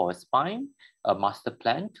Central Forest Spine, a master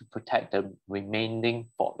plan to protect the remaining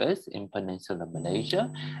forests in Peninsular Malaysia.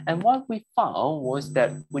 And what we found was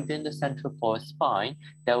that within the Central Forest Spine,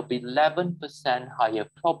 there will be 11% higher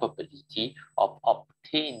probability of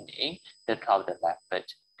obtaining the clouded leopard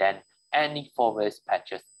than any forest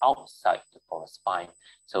patches outside the forest spine.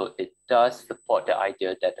 So it does support the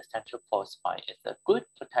idea that the Central Forest Spine is a good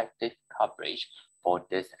protective coverage for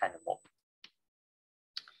this animal.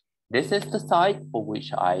 This is the site for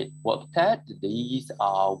which I worked at. These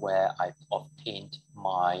are where I've obtained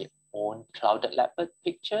my own clouded leopard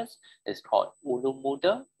pictures. It's called Ulu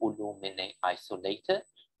Muda, Ulu meaning isolated,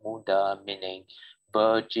 Muda meaning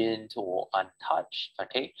virgin or untouched,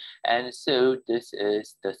 okay? And so this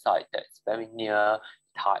is the site that's very near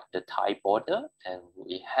the Thai border, and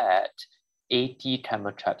we had 80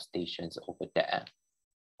 camera trap stations over there.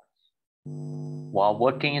 While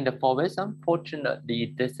working in the forest,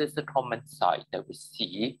 unfortunately, this is a common sight that we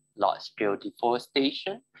see large-scale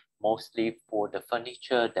deforestation, mostly for the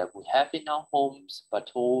furniture that we have in our homes,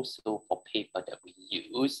 but also for paper that we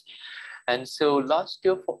use. And so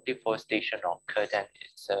large-scale deforestation occurred, and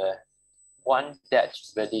it's one that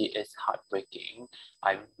really is heartbreaking.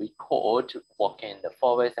 I recall walking in the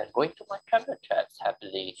forest and going to my camera traps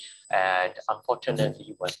happily, and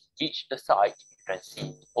unfortunately, when we reach the site, you can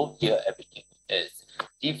see, oh dear, everything is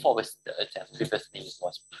deforested, and previously it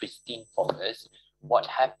was pristine forest. What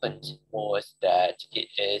happened was that it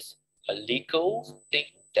is a legal thing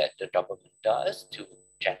that the government does to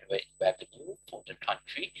generate revenue for the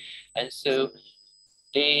country, and so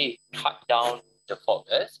they cut down the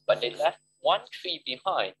forest, but they left one tree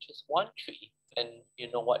behind, just one tree. And you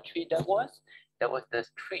know what tree that was? That was this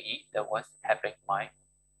tree that was having my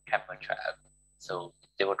camera trap. So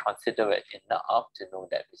they were considerate enough to know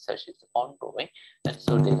that research is ongoing, and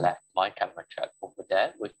so they left my camera trap over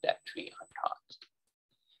there with that tree uncut.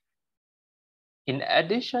 In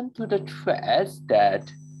addition to the threats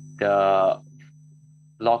that the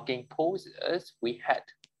logging poses, we had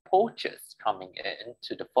poachers coming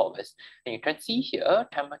into the forest. And you can see here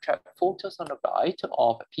camera trap photos on the right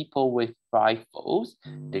of people with rifles.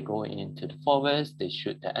 They go into the forest, they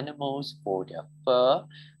shoot the animals for their fur.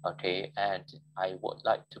 Okay, and I would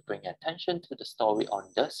like to bring attention to the story on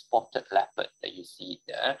the spotted leopard that you see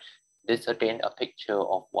there. This again a picture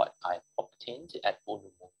of what I obtained at Ulu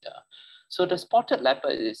Muda. So the spotted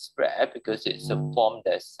leopard is rare because it's a form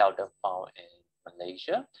that's seldom found in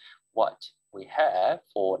Malaysia. What we have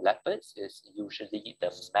for leopards is usually the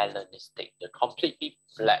melanistic, the completely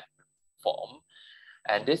black form.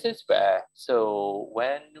 And this is rare. So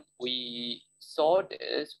when we saw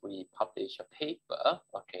this, we published a paper,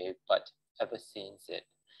 okay, but ever since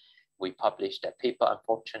we published that paper,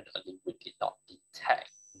 unfortunately, we did not detect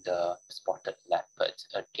the spotted leopard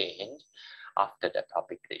again after the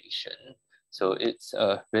publication. So it's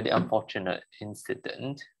a really unfortunate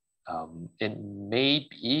incident. It may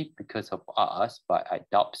be because of us, but I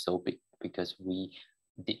doubt so because we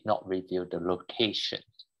did not reveal the location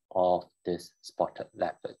of this spotted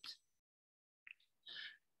leopard.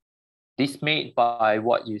 Dismayed by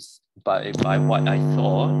what I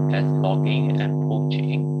saw as logging and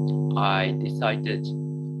poaching, I decided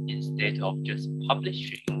instead of just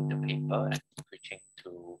publishing the paper and preaching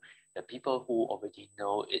to the people who already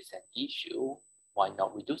know it's an issue, why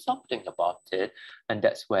not we do something about it? And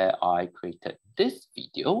that's where I created this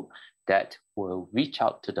video that will reach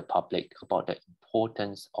out to the public about the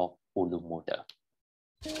importance of ulu muda.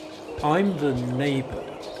 I'm the neighbour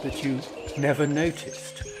that you never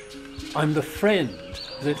noticed. I'm the friend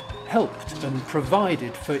that helped and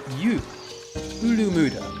provided for you. Ulu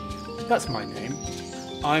muda, that's my name.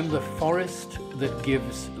 I'm the forest that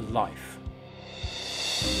gives life.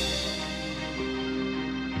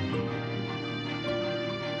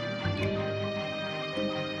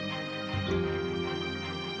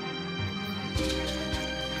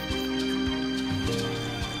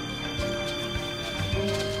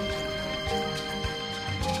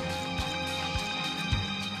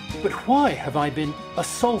 But why have I been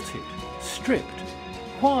assaulted, stripped?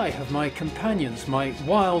 Why have my companions, my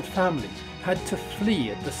wild family, had to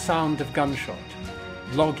flee at the sound of gunshot?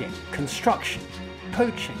 Logging, construction,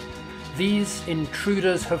 poaching. These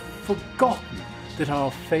intruders have forgotten that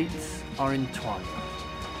our fates are entwined.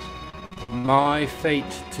 My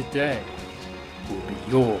fate today will be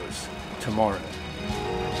yours tomorrow.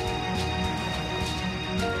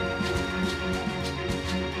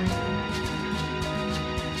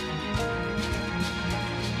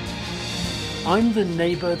 I'm the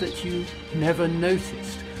neighbour that you never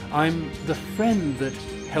noticed. I'm the friend that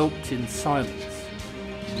helped in silence.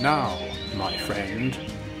 Now, my friend,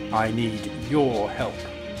 I need your help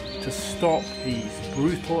to stop these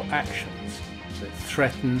brutal actions that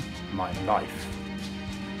threaten my life.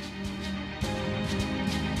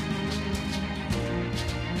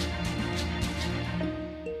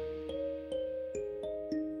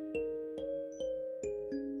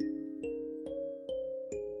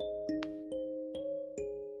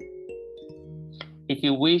 If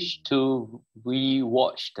you wish to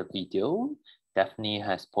re-watch the video, Daphne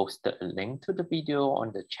has posted a link to the video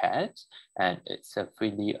on the chat, and it's a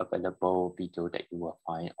freely available video that you will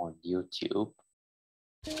find on YouTube.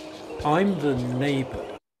 I'm the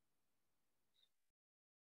neighbour.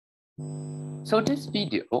 So this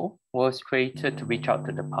video was created to reach out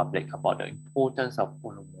to the public about the importance of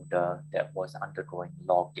ulu muda that was undergoing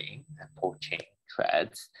logging and poaching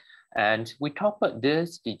threats. And we toppled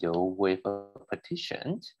this video with a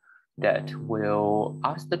petition that will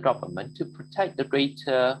ask the government to protect the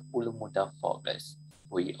greater ulu muda forest.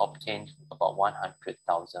 We obtained about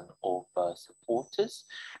 100,000 over supporters.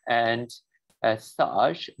 And as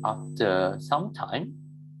such, after some time,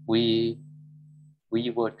 we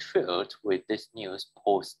were thrilled with this news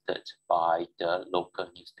posted by the local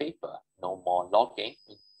newspaper. No more logging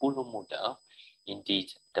in ulu muda. Indeed,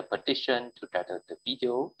 the petition, together the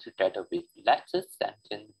video, together with letters sent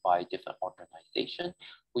in by different organizations,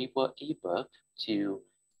 we were able to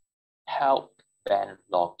help ban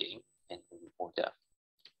logging in ulu muda.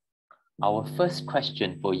 Our first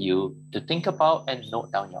question for you to think about and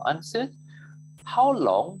note down your answers: how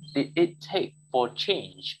long did it take for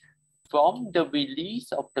change from the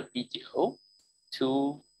release of the video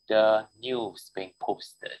to the news being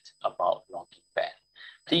posted about logging ban?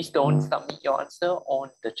 Please don't submit your answer on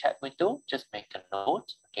the chat window. Just make a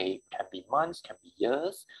note. Okay, can be months, can be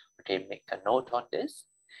years. Okay, make a note on this.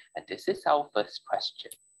 And this is our first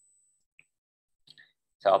question.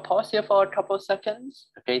 So I'll pause here for a couple of seconds.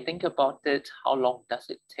 Okay, think about it. How long does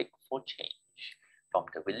it take for change from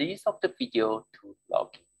the release of the video to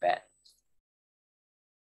logging bans?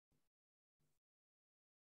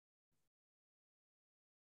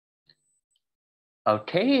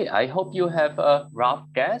 Okay, I hope you have a rough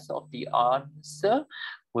guess of the answer.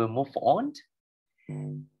 We'll move on.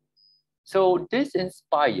 So this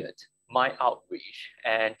inspired my outreach.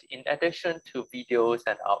 And in addition to videos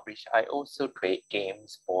and outreach, I also create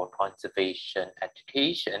games for conservation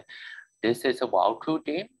education. This is a WildCRU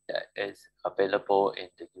game that is available in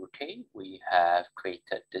the UK. We have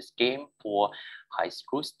created this game for high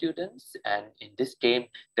school students. And in this game,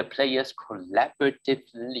 the players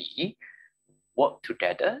collaboratively work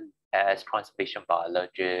together as conservation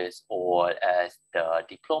biologists or as the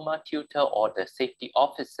diploma tutor or the safety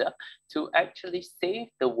officer to actually save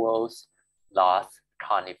the world's last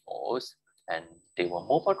carnivores. And they will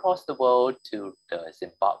move across the world to the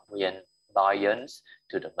Zimbabwean lions,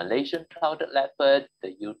 to the Malaysian clouded leopard,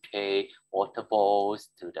 the UK water voles,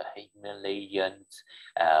 to the Himalayan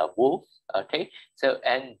wolf. Okay, so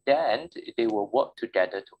and then they will work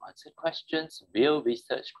together to answer questions, real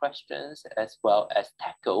research questions, as well as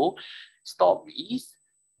tackle stories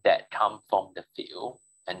that come from the field.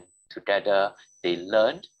 And together they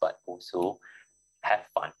learn, but also have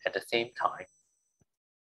fun at the same time.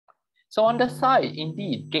 So on the side,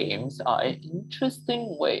 indeed, games are an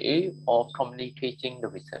interesting way of communicating the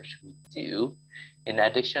research we do. In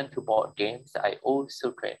addition to board games, I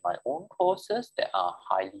also create my own courses that are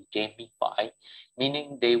highly gamified,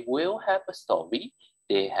 meaning they will have a story,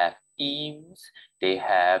 they have themes, they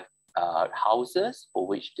have houses for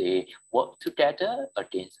which they work together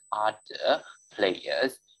against other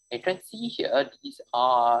players. You can see here, these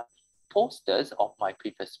are posters of my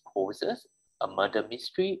previous courses. A Murder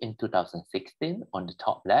Mystery in 2016 on the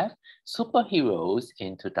top left, Superheroes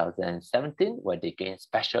in 2017, where they gain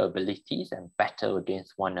special abilities and battle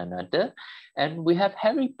against one another. And we have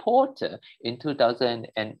Harry Potter in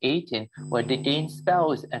 2018, where they gain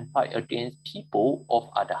spells and fight against people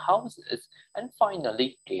of other houses. And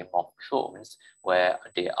finally, Game of Thrones, where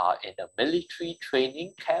they are in a military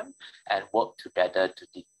training camp and work together to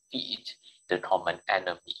defeat the common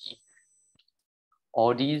enemy.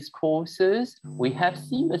 All these courses, we have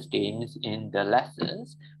serious games in the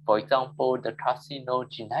lessons. For example, the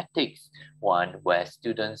carcinogenetics one, where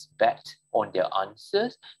students bet on their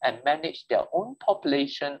answers and manage their own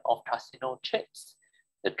population of carcinochits.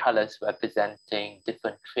 The colors representing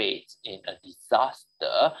different traits in a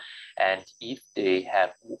disaster. And if they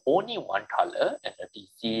have only one color and a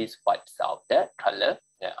disease wipes out that color,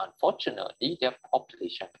 then unfortunately, their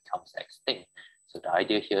population becomes extinct. So the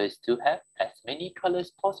idea here is to have as many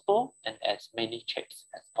colors possible and as many shapes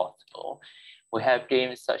as possible. We have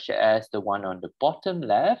games such as the one on the bottom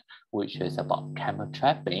left, which is about camel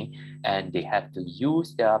trapping, and they have to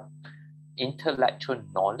use their intellectual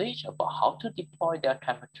knowledge about how to deploy their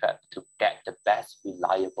camel trap to get the best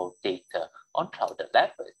reliable data on clouded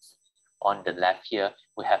leopards. On the left here,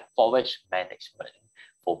 we have forest management,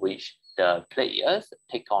 for which the players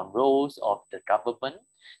take on roles of the government,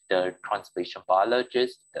 the conservation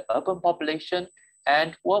biologists, the urban population,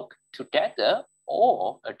 and work together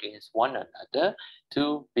or against one another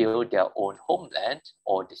to build their own homeland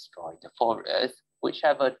or destroy the forest,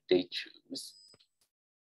 whichever they choose.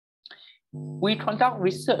 We conduct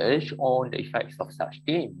research on the effects of such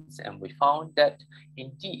games, and we found that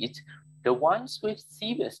indeed, the ones with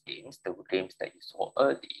serious games, the games that you saw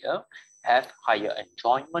earlier, have higher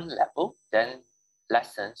enjoyment level than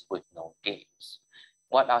lessons with no games.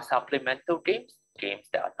 What are supplemental games? Games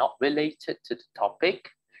that are not related to the topic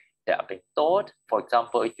that are being taught. For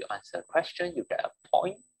example, if you answer a question, you get a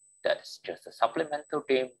point. That's just a supplemental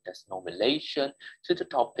game. There's no relation to the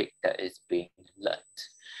topic that is being learned.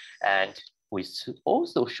 And we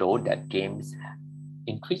also show that games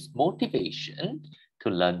increase motivation to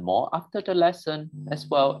learn more after the lesson, as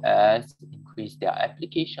well as increase their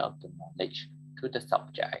application of the knowledge to the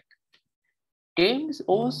subject. Games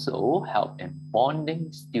also help in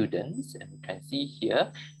bonding students, and you can see here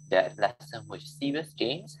that lessons with serious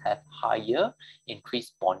games have higher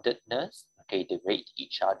increased bondedness. Okay, they rate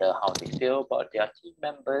each other how they feel about their team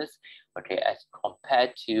members, okay, as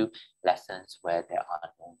compared to lessons where there are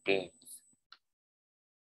no games.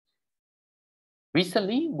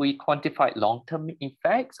 Recently, we quantified long-term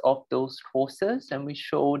effects of those courses, and we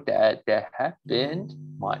showed that there have been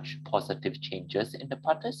much positive changes in the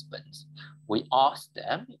participants. We asked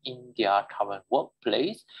them in their current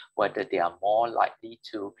workplace whether they are more likely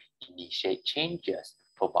to initiate changes,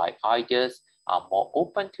 provide ideas, are more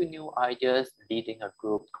open to new ideas, leading a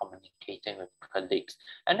group, communicating with colleagues.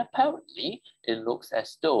 And apparently, it looks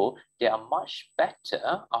as though they are much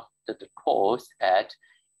better after the course at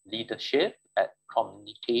leadership, at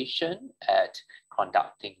communication, at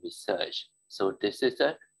conducting research. So this is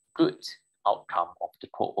a good outcome of the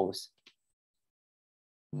course.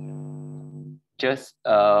 Just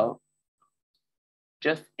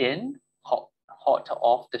in hot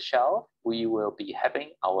off the shelf, we will be having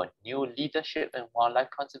our new Leadership in Wildlife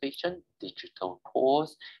Conservation digital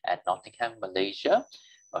course at Nottingham, Malaysia.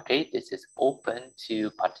 Okay, this is open to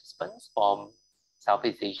participants from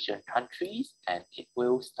Southeast Asian countries, and it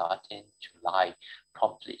will start in July,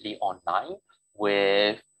 completely online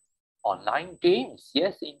with online games.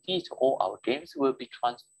 Yes, indeed, all our games will be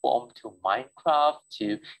transformed to Minecraft,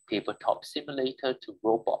 to Tabletop Simulator, to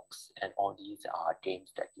Roblox, and all these are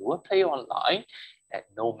games that you will play online, and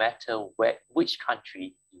no matter which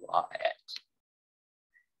country you are at.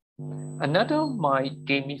 Another of my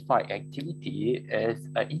gamified activity is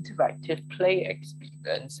an interactive play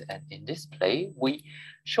experience, and in this play, we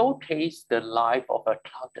showcase the life of a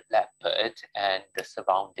clouded leopard and the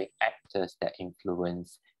surrounding actors that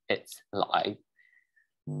influence its life.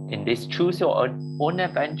 In this Choose Your Own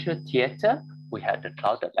Adventure theater, we had the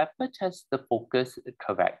clouded leopard as the focus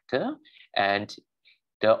character, and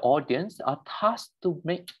the audience are tasked to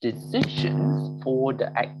make decisions for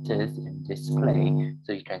the actors in this play.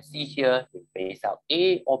 So you can see here, they face out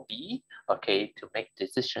A or B, okay, to make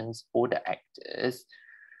decisions for the actors.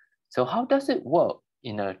 So how does it work?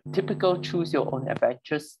 In a typical choose your own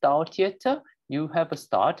adventure style theater, you have a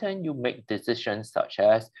start and you make decisions such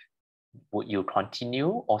as, would you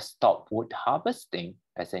continue or stop wood harvesting,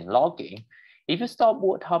 as in logging? If you stop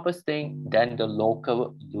wood harvesting, then the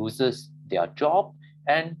local loses their job.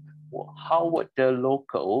 And how would the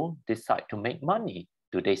local decide to make money?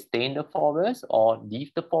 Do they stay in the forest or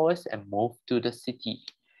leave the forest and move to the city?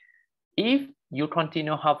 If you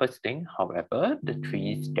continue harvesting, however, the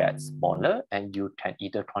trees get smaller and you can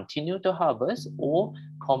either continue to harvest or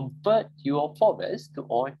convert your forest to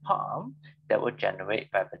oil palm that will generate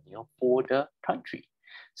revenue for the country.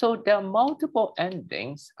 So there are multiple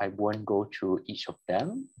endings. I won't go through each of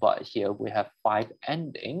them, but here we have 5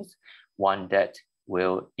 endings. One that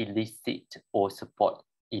will elicit or support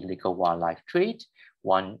illegal wildlife trade,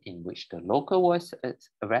 one in which the local was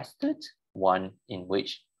arrested, one in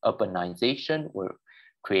which urbanization will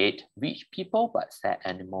create rich people but sad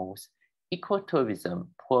animals, ecotourism,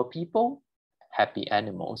 poor people, happy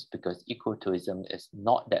animals, because ecotourism is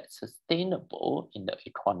not that sustainable in the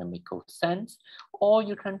economical sense, or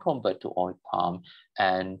you can convert to oil palm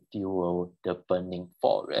and fuel the burning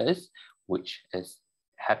forest, which is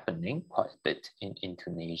happening quite a bit in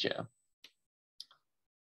Indonesia.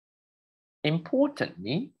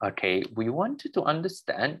 Importantly, okay, we wanted to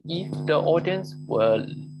understand if the audience were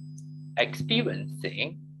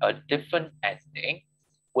experiencing a different ending,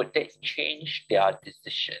 would they change their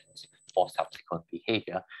decisions for subsequent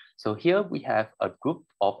behavior? So here we have a group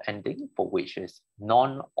of ending for which is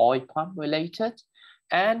non-oil palm related,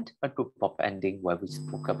 and a group of ending where we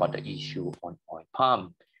spoke about the issue on oil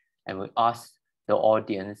palm. And we asked the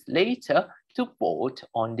audience later to vote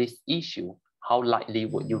on this issue. How likely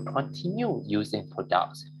would you continue using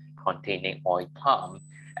products containing oil palm?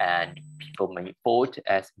 And people may vote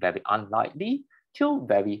as very unlikely to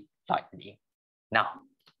very likely. Now,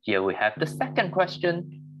 here we have the second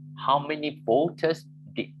question. How many voters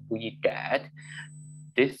did we get?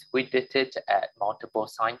 This we did it at multiple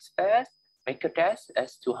science fairs. Make a guess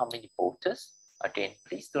as to how many voters. Again,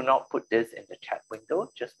 please do not put this in the chat window.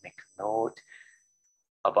 Just make a note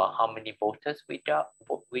about how many voters we got.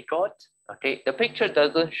 Okay, the picture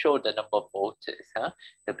doesn't show the number of voters.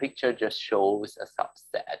 The picture just shows a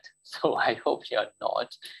subset. So I hope you're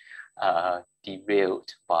not derailed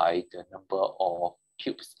by the number of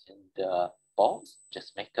cubes in the box.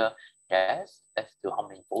 Just make a guess as to how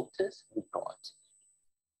many voters we got.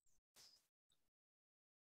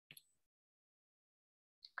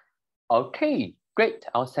 Okay, great.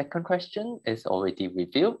 Our second question is already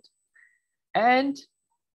revealed. And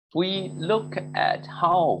we look at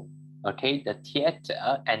how, okay, the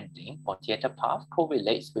theater ending or theater path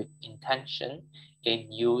correlates with intention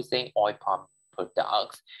in using oil palm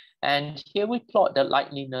products. And here we plot the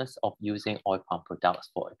likeliness of using oil palm products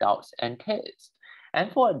for adults and kids.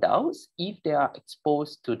 And for adults, if they are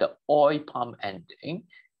exposed to the oil palm ending,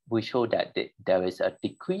 we show that there is a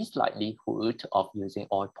decreased likelihood of using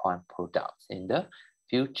oil palm products in the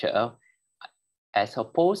future. As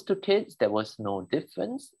opposed to kids, there was no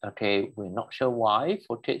difference. Okay, we're not sure why.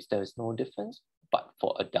 For kids, there is no difference, but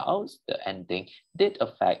for adults, the ending did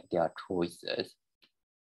affect their choices.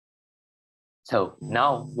 So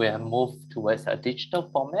now we have moved towards a digital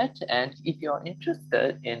format, and if you're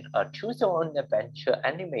interested in a choose your own adventure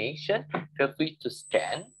animation, feel free to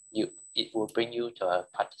scan. It will bring you to a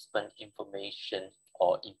participant information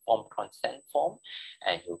or informed consent form,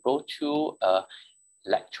 and you'll go through a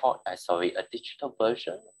digital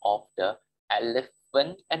version of the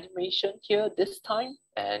elephant animation here this time,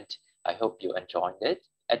 and I hope you enjoyed it.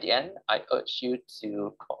 At the end, I urge you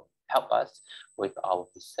to help us with our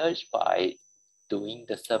research by doing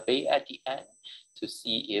the survey at the end to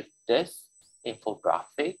see if this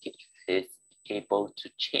infographic is able to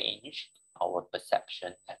change our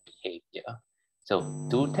perception and behavior. So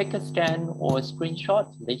do take a scan or a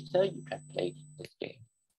screenshot. Later, you can play this game.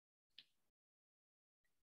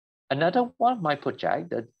 Another one of my project,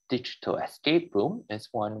 the digital escape room, is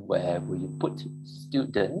one where we put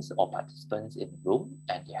students or participants in a room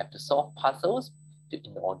and they have to solve puzzles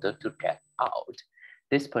in order to get out.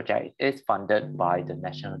 This project is funded by the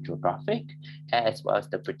National Geographic as well as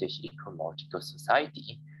the British Ecological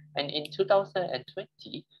Society. And in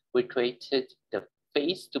 2020, we created the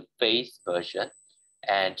face-to-face version.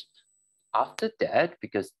 And after that,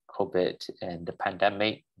 because COVID and the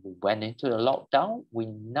pandemic, we went into a lockdown, we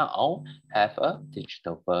now have a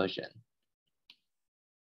digital version.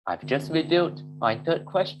 I've just revealed my third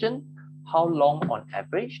question. How long on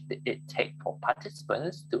average did it take for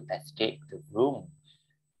participants to escape the room?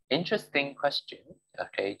 Interesting question.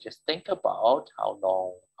 Okay, just think about how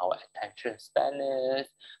long our attention span is,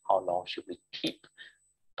 how long should we keep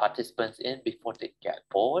participants in before they get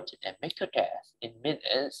bored, and make a guess in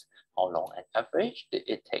minutes, how long on average did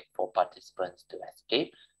it take for participants to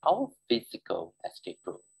escape our physical escape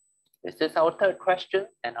room? This is our third question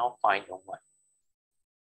and our final one.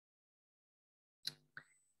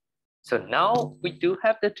 So now we do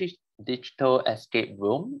have the digital escape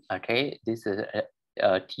room. Okay, this is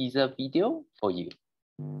a teaser video for you.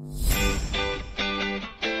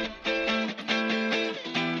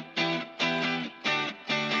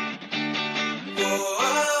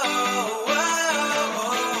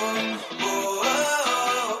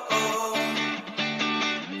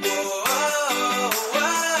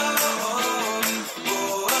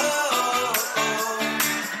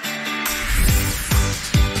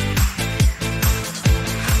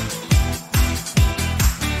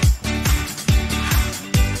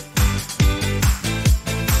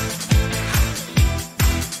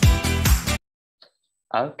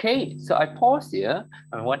 Okay, so I paused here.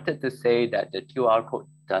 I wanted to say that the QR code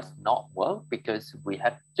does not work because we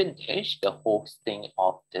have finished the hosting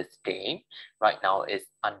of this game. Right now it's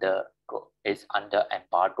under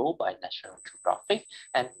embargo by National Geographic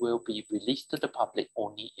and will be released to the public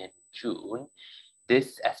only in June.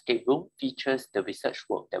 This escape room features the research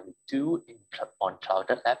work that we do on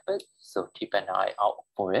clouded leopards, so keep an eye out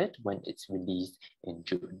for it when it's released in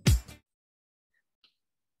June.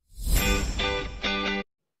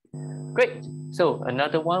 Great. So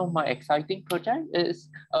another one of my exciting projects is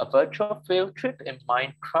a virtual field trip in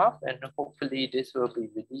Minecraft, and hopefully this will be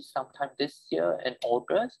released sometime this year in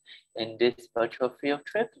August. In this virtual field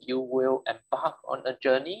trip, you will embark on a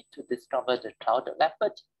journey to discover the clouded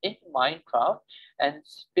leopard in Minecraft and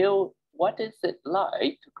feel what is it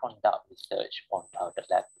like to conduct research on clouded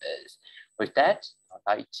leopards. With that,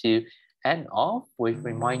 I'd like to end off with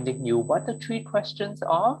reminding you what the 3 questions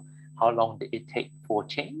are. How long did it take for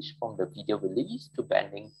change from the video release to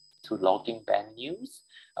banning to logging ban news?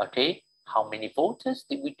 Okay, how many voters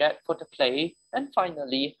did we get for the play? And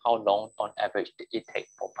finally, how long on average did it take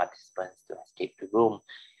for participants to escape the room?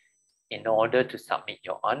 In order to submit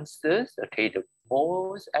your answers, okay, the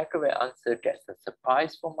most accurate answer gets a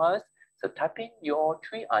surprise from us. So type in your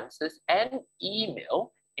 3 answers and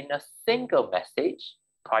email in a single message,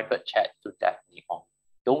 private chat to Daphne Ong.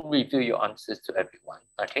 Don't reveal your answers to everyone,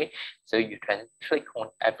 okay? So you can click on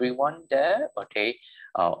everyone there, okay,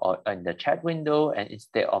 or in the chat window, and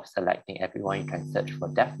instead of selecting everyone, you can search for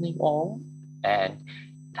Daphne Ong and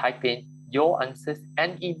type in your answers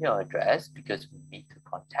and email address because we need to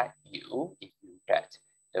contact you if you get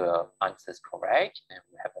the answers correct, and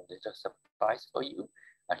we have a little surprise for you,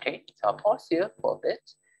 okay? So I'll pause here for a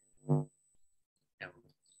bit.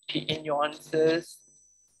 Key in your answers.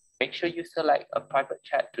 Make sure you select a private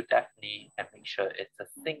chat to Daphne and make sure it's a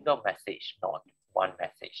single message, not one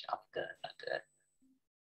message after another.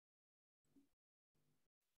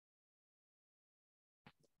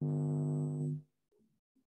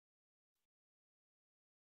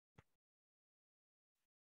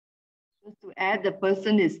 Just to add, the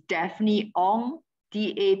person is Daphne Ong,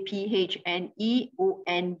 D-A-P-H-N-E-O-N-G.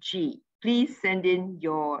 Please send in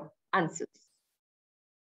your answers.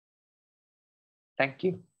 Thank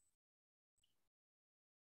you.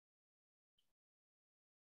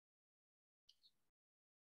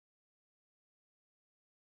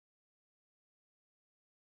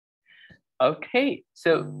 Okay,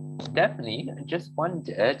 so definitely just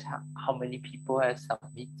wondered how many people have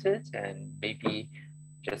submitted, and maybe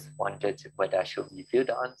just wondered whether I should review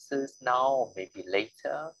the answers now or maybe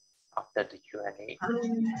later after the Q&A.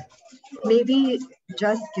 Maybe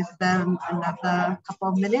just give them another couple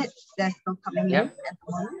of minutes. They're still coming in at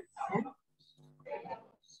the moment. Yeah.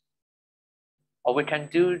 Or we can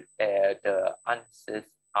do the answers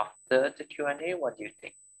after the Q&A. What do you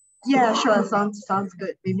think? Yeah, sure. Sounds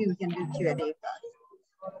good. Maybe we can do Q&A first.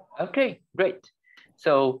 Okay, great.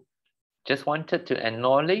 So just wanted to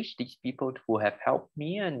acknowledge these people who have helped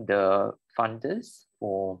me and the funders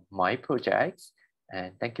for my projects.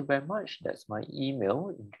 And thank you very much. That's my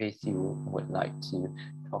email in case you would like to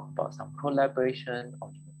talk about some collaboration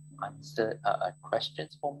or answer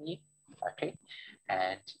questions for me. Okay.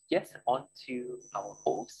 And yes, on to our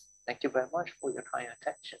host. Thank you very much for your kind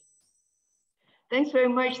attention. Thanks very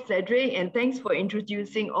much, Cedric, and thanks for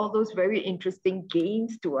introducing all those very interesting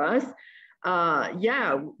games to us.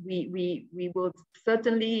 Yeah, we will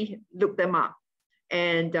certainly look them up.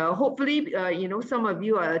 And hopefully, you know, some of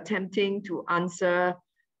you are attempting to answer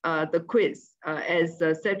the quiz. As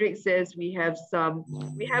Cedric says, we have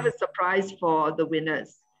a surprise for the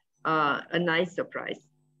winners, a nice surprise.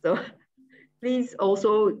 So please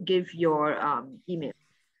also give your email.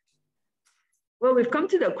 Well, we've come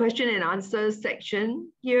to the question and answer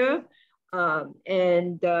section here.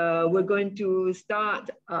 We're going to start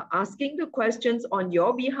asking the questions on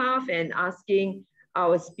your behalf and asking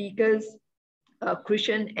our speakers,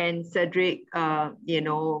 Chrishen and Cedric,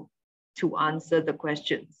 to answer the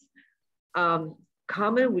questions.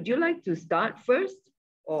 Carmen, would you like to start first,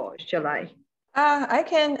 or shall I? I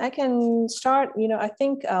can start. I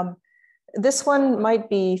think this one might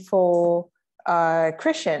be for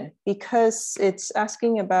Chrishen, because it's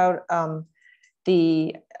asking about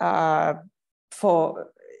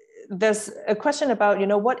there's a question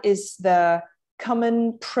about what is the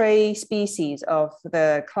common prey species of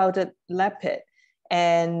the clouded leopard,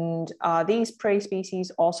 and are these prey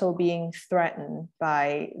species also being threatened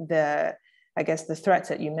by the threats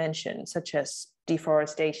that you mentioned, such as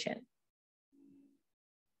deforestation?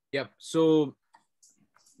 Yep. So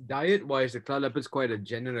diet-wise, the cloud leopard is quite a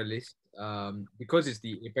generalist because it's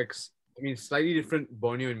the apex. I mean, slightly different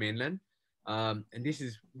Borneo and mainland. And this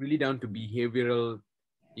is really down to behavioral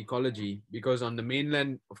ecology, because on the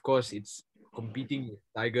mainland, of course, it's competing with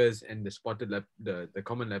tigers and the spotted the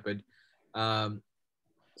common leopard.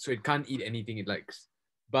 So it can't eat anything it likes.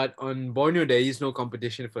 But on Borneo, there is no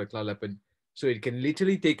competition for a cloud leopard. So it can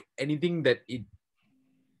literally take anything that it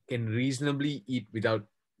can reasonably eat without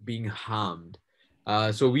being harmed.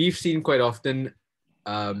 So we've seen quite often,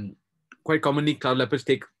 quite commonly, cloud leopards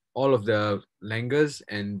take all of the langurs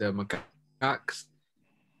and the macaques.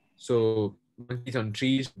 So monkeys on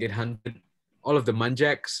trees get hunted. All of the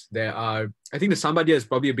manjaks, I think the sambadia is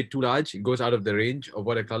probably a bit too large. It goes out of the range of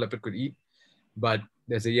what a cloud leopard could eat. But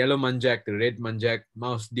there's a yellow manjak, the red manjak,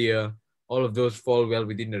 mouse deer, all of those fall well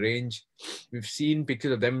within the range. We've seen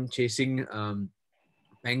pictures of them chasing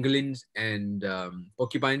pangolins and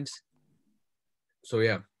porcupines. So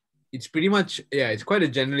yeah, it's pretty much, it's quite a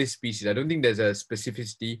generalist species. I don't think there's a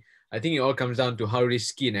specificity. I think it all comes down to how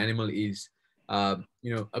risky an animal is. A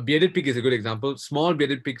bearded pig is a good example. Small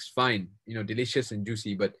bearded pigs, fine, delicious and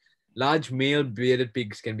juicy, but large male bearded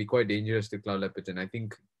pigs can be quite dangerous to cloud leopards. And I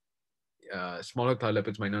think smaller cloud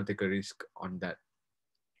leopards might not take a risk on that.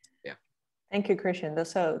 Yeah. Thank you, Chrishen.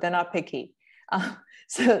 So they're not picky.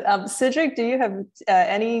 Cedric, do you have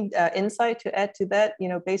any insight to add to that,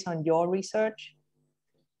 based on your research?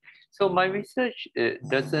 So my research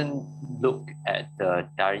doesn't look at the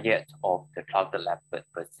diet of the clouded leopard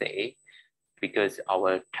per se, because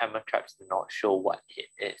our camera traps do not show what it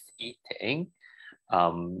is eating.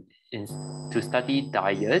 To study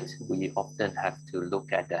diet, we often have to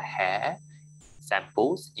look at the hair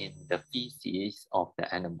samples in the feces of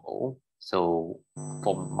the animal. So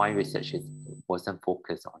for my research, it wasn't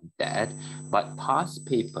focused on that, but past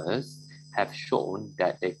papers have shown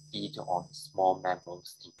that they feed on small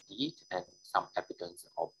mammals indeed, and some evidence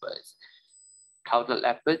of birds. Clouded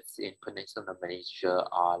leopards in Peninsular Malaysia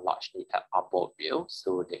are largely arboreal,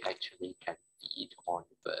 so they actually can feed on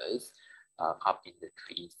birds up in the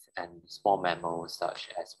trees, and small mammals such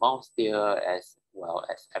as mouse deer, as well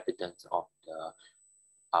as evidence of the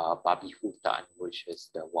babi hutan, which is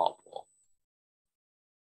the wild boar.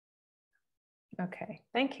 Okay,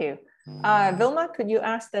 thank you. Vilma, could you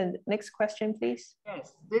ask the next question, please?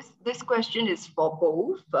 Yes, this question is for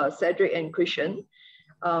both Cedric and Chrishen.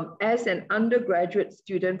 As an undergraduate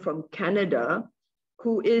student from Canada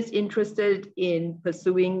who is interested in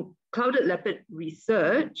pursuing clouded leopard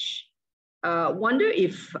research, wonder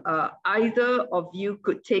if either of you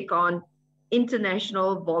could take on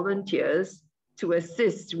international volunteers to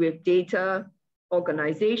assist with data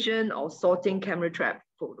organization or sorting camera trap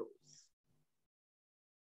photos.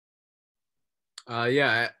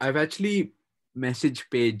 I've actually messaged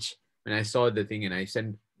Paige when I saw the thing, and I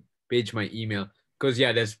sent Paige my email, because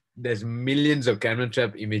there's millions of camera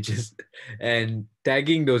trap images, and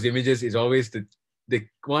tagging those images is always the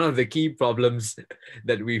one of the key problems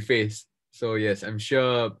that we face. So yes, I'm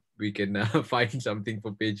sure we can find something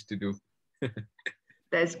for Paige to do.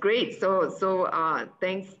 That's great. So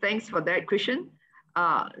thanks for that, Chrishen.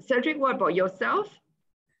 Cedric, what about yourself?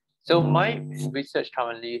 So my research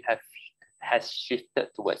currently has shifted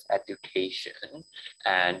towards education,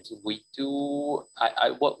 and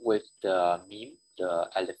I work with the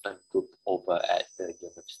elephant group over at the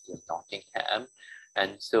University of Nottingham,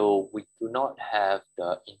 and so we do not have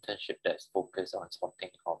the internship that's focused on sorting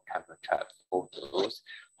of camera trap photos.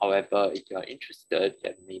 However, if you're interested,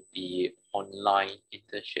 there may be online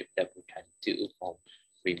internship that we can do from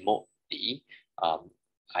remotely.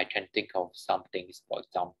 I can think of some things, for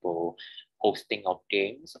example, hosting of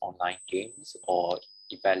games, online games, or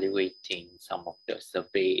evaluating some of the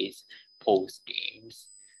surveys post games.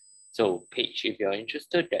 So Paige, if you're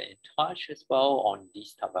interested, get in touch as well on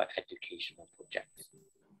these type of educational projects.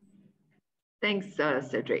 Thanks,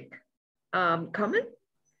 Cedric. Carmen?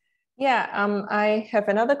 Yeah, I have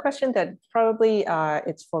another question that probably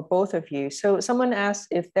it's for both of you. So someone asked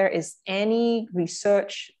if there is any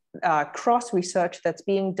research, cross-research that's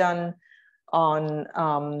being done on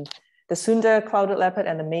the Sunda clouded leopard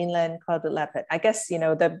and the mainland clouded leopard. I guess, you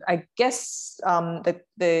know, the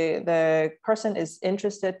person is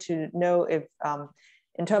interested to know if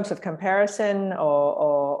in terms of comparison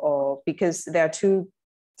or because there are two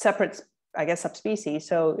separate, I guess, subspecies.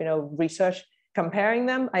 So, you know, research comparing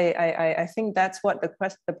them, I think that's what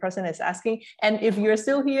the person is asking. And if you're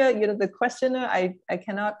still here, you know, the questioner,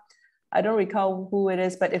 I don't recall who it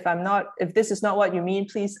is, but if this is not what you mean,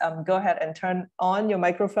 please go ahead and turn on your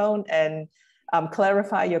microphone and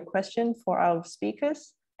clarify your question for our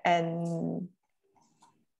speakers. And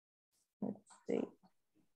let's see.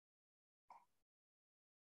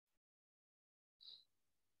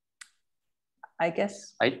 I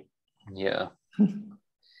guess. Yeah.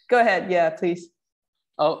 Go ahead, yeah, please.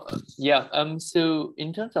 Oh, yeah. So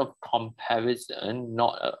in terms of comparison,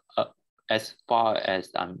 not as far as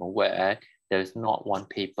I'm aware, there's not one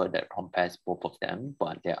paper that compares both of them,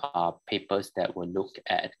 but there are papers that will look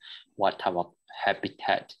at what type of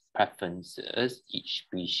habitat preferences each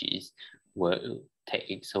species will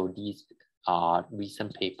take. So these are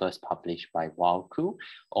recent papers published by WildCRU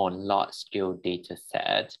on large-scale data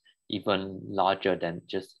sets, even larger than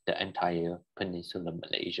just the entire Peninsula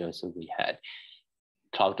Malaysia. So we had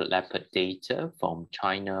clouded leopard data from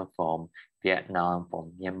China, from Vietnam,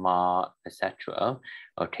 from Myanmar, etc.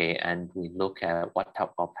 Okay, and we look at what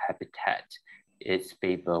type of habitat is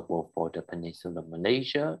favorable for the Peninsula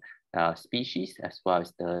Malaysia species, as well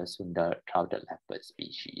as the Sunda clouded leopard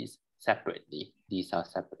species separately. These are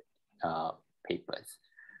separate papers.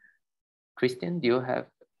 Christian, do you have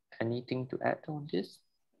anything to add on this?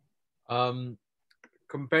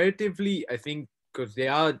 Comparatively, I think because they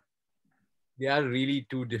are really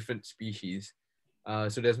two different species.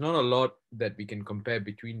 So there's not a lot that we can compare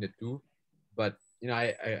between the two. But you know,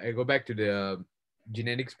 I go back to the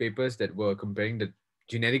genetics papers that were comparing the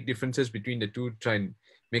genetic differences between the two, try and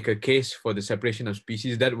make a case for the separation of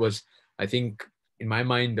species. That was, I think, in my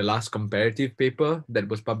mind, the last comparative paper that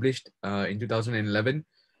was published in 2011.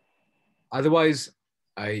 Otherwise,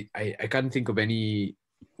 I can't think of any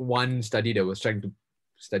one study that was trying to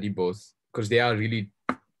study both, because they are really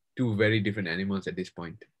two very different animals at this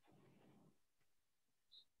point.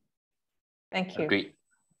 Thank you. Agreed.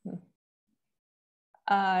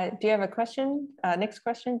 Do you have a question? Next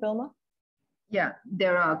question, Vilma? Yeah,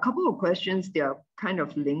 there are a couple of questions. They are kind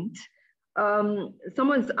of linked.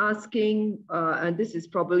 Someone's asking, and this is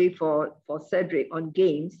probably for Cedric, on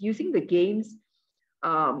games. Using the games,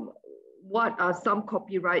 what are some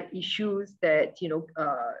copyright issues that you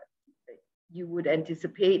would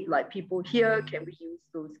anticipate? Like people here, can we use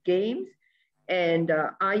those games? And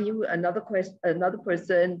are you another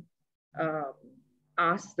person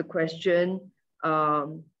asked the question?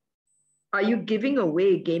 Are you giving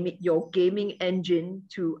away your gaming engine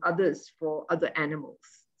to others for other animals?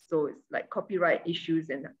 So it's like copyright issues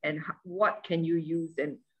and what can you use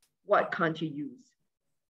and what can't you use?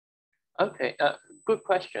 Okay, good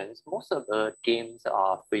questions. Most of the games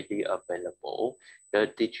are freely available.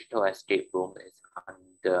 The digital escape room is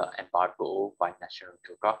under embargo by National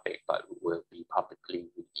Geographic, but will be publicly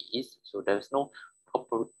released. So there's no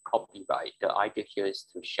copyright. The idea here is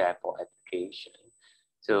to share for education.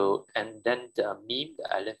 So, and then the meme, the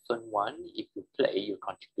elephant one, if you play, you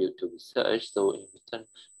contribute to research. So in return,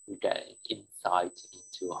 you get insight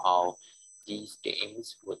into how these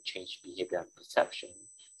games would change behavior and perception,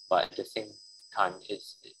 but at the same time,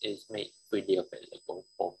 is made freely available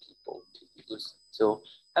for people to use. So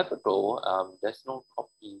have a go. There's no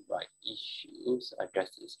copyright issues. I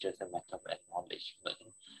guess it's just a matter of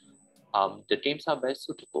acknowledgement. The games are very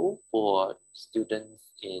suitable for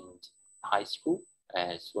students in high school,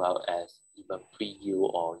 as well as even pre-U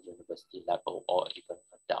or university level, or even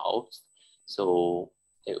adults. So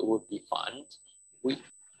it would be fun.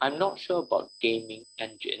 I'm not sure about gaming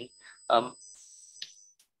engine.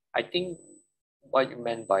 I think what you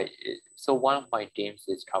meant by it, so one of my games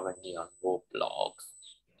is currently on Roblox,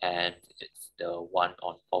 and it's the one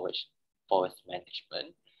on forest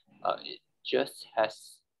management. It just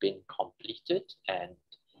has been completed, and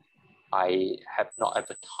I have not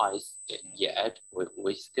advertised it yet.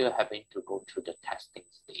 We're still having to go through the testing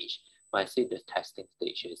stage. when I say the testing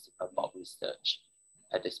stage is about research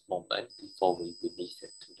at this moment before we release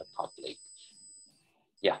it to the public.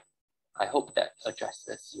 Yeah, I hope that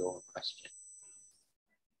addresses your question.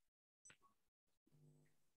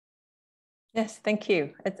 Yes, thank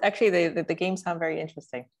you. It's actually the games sound very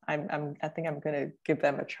interesting. I think I'm going to give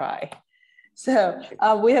them a try. So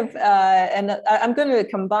we have, and I'm going to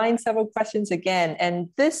combine several questions again, and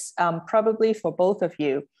this probably for both of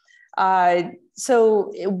you.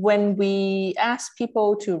 So when we asked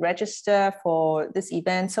people to register for this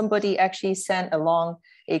event, somebody actually sent along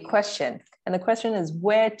a question, and the question is,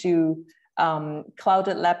 where do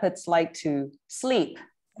clouded leopards like to sleep?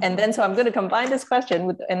 And then, so I'm going to combine this question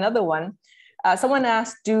with another one. Someone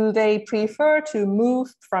asked, do they prefer to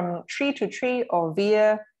move from tree to tree or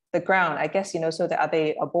via the ground? I guess, so are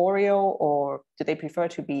they arboreal, or do they prefer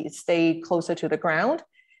to stay closer to the ground?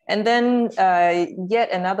 And then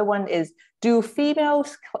yet another one is, do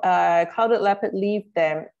females clouded leopard leave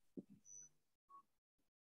their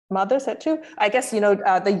mothers at two? I guess,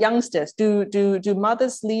 the youngsters, do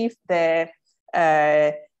mothers leave their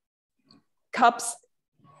cubs,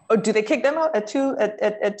 or do they kick them out at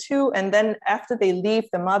two? And then after they leave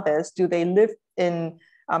the mothers, do they live in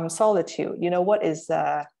solitude? What is,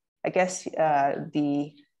 I guess,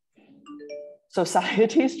 the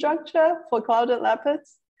society structure for clouded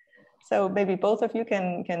leopards? So maybe both of you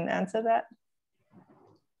can answer that.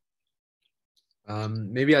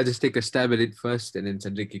 Maybe I'll just take a stab at it first, and then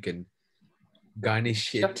Cedric, you can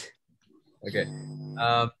garnish it. Okay.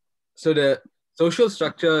 So the social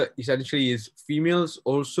structure essentially is females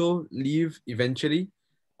also leave eventually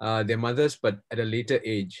their mothers, but at a later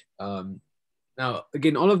age. Now,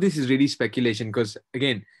 again, all of this is really speculation because,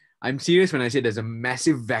 again, I'm serious when I say there's a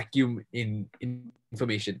massive vacuum in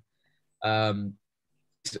information.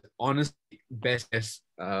 It's honestly best guess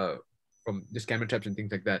from just camera traps and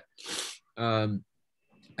things like that.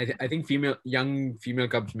 I think young female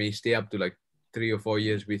cubs may stay up to like 3 or 4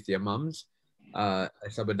 years with their mums as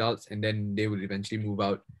sub-adults, and then they would eventually move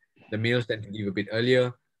out. The males tend to leave a bit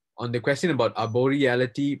earlier. On the question about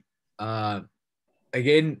arboreality,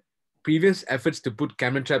 again, previous efforts to put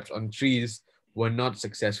camera traps on trees were not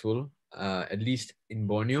successful, at least in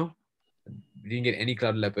Borneo. We didn't get any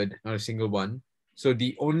cloud leopard, not a single one. So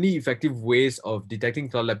the only effective ways of detecting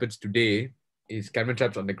cloud leopards today is camera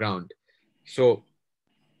traps on the ground. So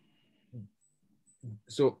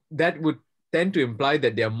that would tend to imply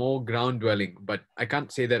that they are more ground dwelling, but I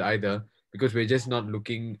can't say that either because we're just not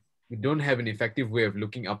looking, we don't have an effective way of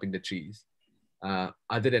looking up in the trees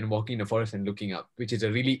other than walking in the forest and looking up, which is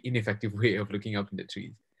a really ineffective way of looking up in the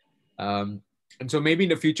trees. And so maybe in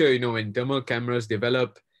the future, when thermal cameras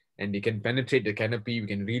develop and they can penetrate the canopy, we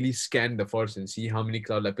can really scan the forest and see how many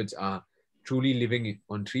cloud leopards are truly living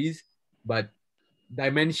on trees. But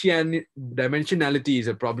dimensionality is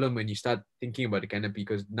a problem when you start thinking about the canopy,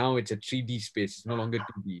 because now it's a 3D space, it's no longer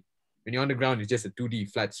 2D. When you're on the ground, it's just a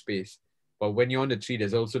 2D flat space. But when you're on the tree,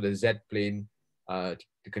 there's also the Z plane to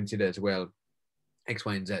consider as well, X,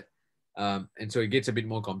 Y, and Z. And so it gets a bit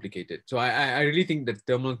more complicated. So I really think the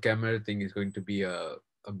thermal camera thing is going to be a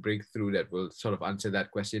breakthrough that will sort of answer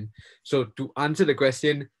that question. So to answer the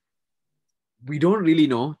question, we don't really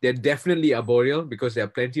know. They're definitely arboreal because there are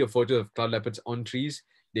plenty of photos of cloud leopards on trees.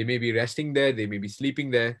 They may be resting there. They may be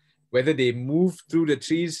sleeping there. Whether they move through the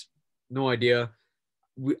trees, no idea.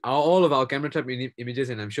 All of our camera trap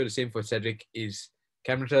images, and I'm sure the same for Cedric, is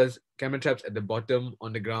camera traps at the bottom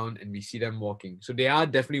on the ground, and we see them walking. So they are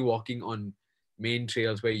definitely walking on main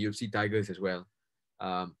trails where you'll see tigers as well.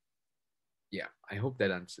 Yeah, I hope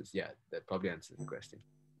that answers. Yeah, that probably answers the question.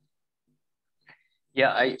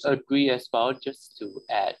 Yeah, I agree as well. Just to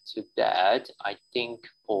add to that, I think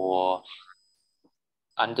for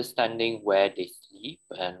understanding where they sleep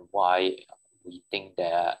and why we think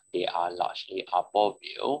that they are largely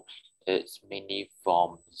arboreal, it's mainly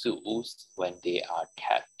from zoos when they are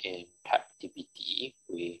kept in captivity.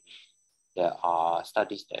 There are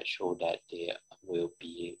studies that show that they will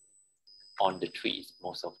be on the trees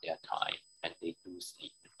most of their time, and they do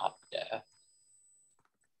sleep up there.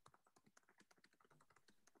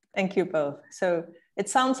 Thank you both. So it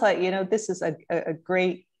sounds like, this is a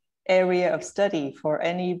great area of study for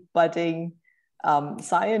any budding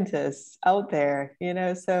scientists out there,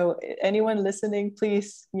 so anyone listening,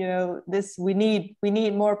 please, we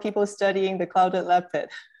need more people studying the clouded leopard.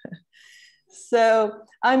 So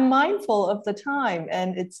I'm mindful of the time,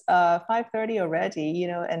 and it's 5:30 already,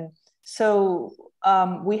 and so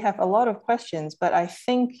we have a lot of questions, but I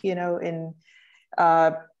think, in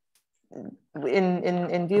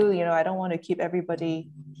in view, I don't want to keep everybody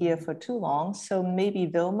here for too long. So maybe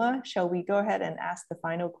Vilma, shall we go ahead and ask the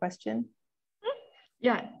final question?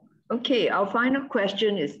 Yeah, okay. Our final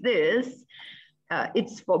question is this.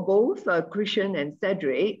 It's for both Chrishen and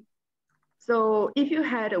Cedric. So if you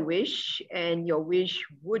had a wish and your wish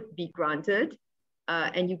would be granted,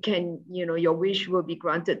 and your wish will be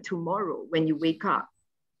granted tomorrow when you wake up,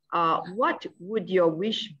 what would your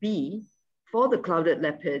wish be for the clouded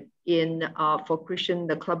leopard for Chrishen,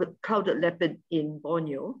 the clouded leopard in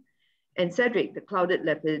Borneo, and Cedric, the clouded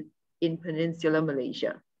leopard in Peninsular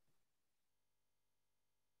Malaysia?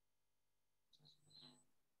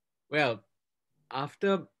 Well,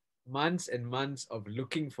 after months and months of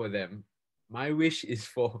looking for them, my wish is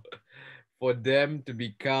for them to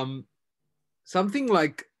become something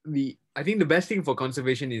like I think the best thing for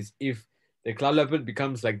conservation is if the cloud leopard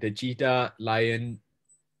becomes like the cheetah and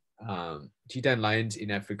lions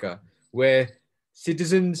in Africa, where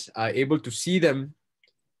citizens are able to see them,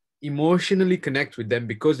 emotionally connect with them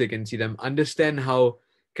because they can see them, understand how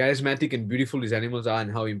charismatic and beautiful these animals are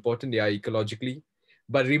and how important they are ecologically,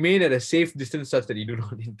 but remain at a safe distance such that you do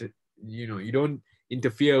not you don't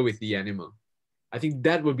interfere with the animal. I think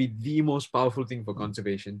that would be the most powerful thing for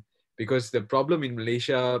conservation, because the problem in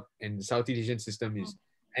Malaysia and the Southeast Asian system is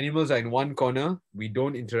animals are in one corner, we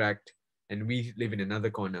don't interact, and we live in another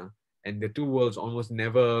corner, and the two worlds almost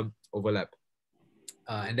never overlap.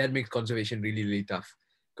 And that makes conservation really, really tough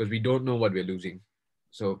because we don't know what we're losing.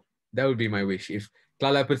 So that would be my wish. If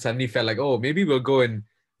cloud leopards suddenly felt like, oh, maybe we'll go and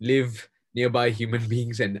live nearby human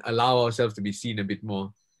beings and allow ourselves to be seen a bit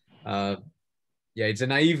more. Yeah, it's a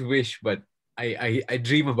naive wish, but I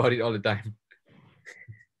dream about it all the time.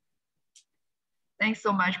 Thanks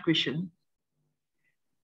so much, Chrishen.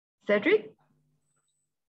 Cedric?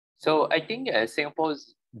 So I think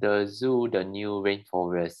Singapore's the zoo, the new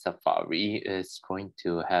rainforest safari is going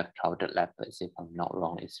to have clouded leopards. If I'm not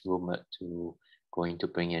wrong, it's rumored to going to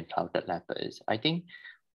bring in clouded leopards. I think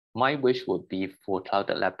my wish would be for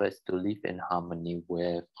clouded leopards to live in harmony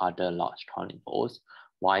with other large carnivores.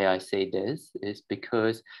 Why I say this is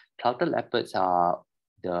because clouded leopards are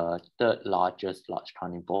the third largest large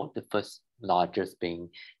carnivore, the first largest being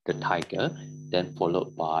the tiger, then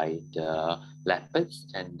followed by the leopards,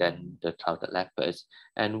 and then the clouded leopards.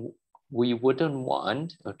 And we wouldn't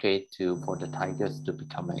want, for the tigers to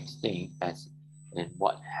become extinct as in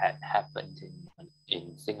what had happened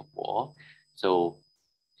in Singapore. So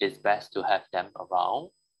it's best to have them around,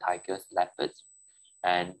 tigers, leopards,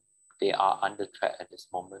 and they are under threat at this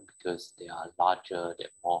moment because they are larger, they're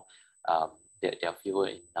more, they are fewer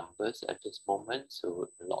in numbers at this moment. So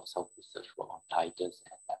lots of research work on tigers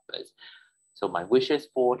and leopards. So my wish is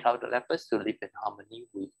for clouded leopards to live in harmony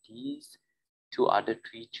with these two other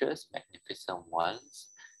creatures, magnificent ones,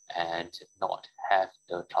 and not have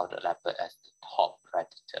the clouded leopard as the top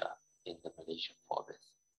predator in the Malaysian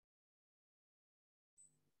forest.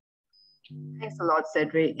 Thanks a lot,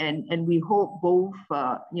 Cedric, and we hope both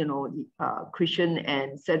Chrishen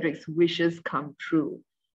and Cedric's wishes come true.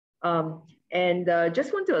 And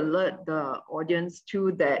just want to alert the audience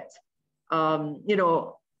too that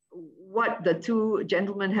what the two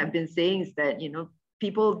gentlemen have been saying is that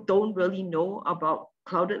people don't really know about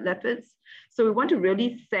clouded leopards. So we want to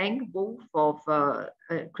really thank both of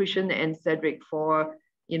Chrishen and Cedric for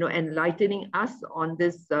enlightening us on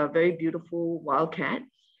this very beautiful wildcat.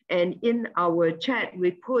 And in our chat,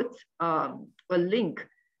 we put a link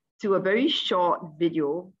to a very short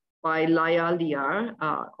video by Lara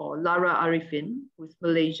Arifin, who's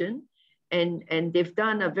Malaysian. And they've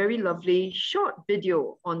done a very lovely short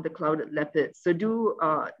video on the clouded leopard. So do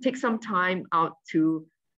take some time out to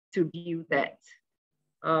view that.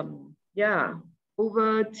 Yeah,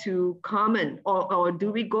 over to Carmen, or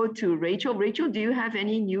do we go to Rachel? Rachel, do you have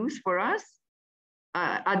any news for us?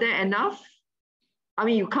 Are there enough? I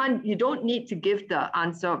mean, you don't need to give the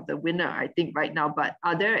answer of the winner, I think, right now, but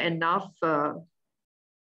are there enough? Oh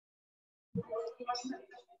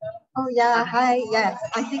yeah, hi, yes.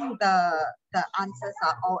 I think the answers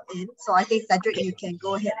are all in. So I think, Cedric, you can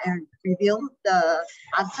go ahead and reveal the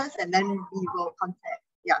answers and then we will contact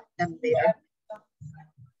them later.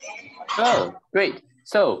 Oh, great.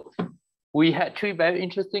 So we had three very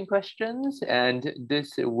interesting questions, and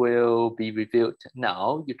this will be revealed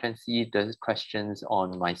now. You can see the questions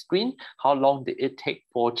on my screen. How long did it take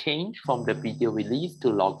for change from the video release to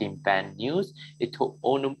log in banned news? It took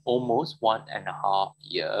almost 1.5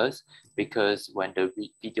 years, because when the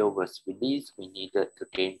video was released, we needed to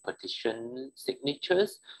gain petition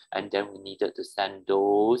signatures, and then we needed to send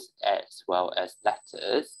those as well as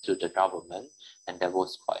letters to the government, and there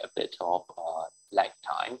was quite a bit of lag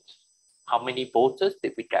time. how many voters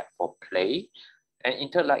did we get for play? And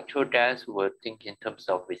intellectual dance, we will think in terms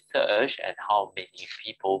of research and how many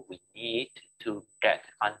people we need to get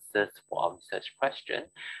answers for our research question.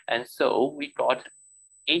 And so we got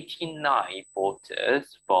 89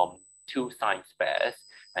 voters from 2 science fairs,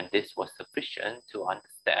 and this was sufficient to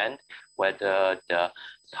understand whether the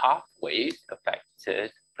pathways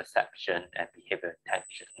affected perception and behavior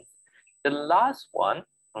intentions. The last one,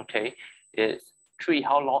 okay, is 3.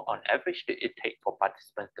 How long on average did it take for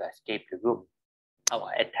participants to escape the room?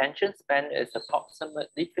 Our attention span is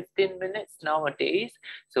approximately 15 minutes nowadays.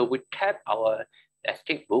 So we kept our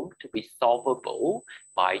escape room to be solvable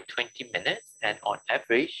by 20 minutes. And on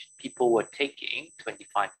average, people were taking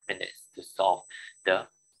 25 minutes to solve the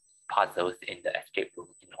puzzles in the escape room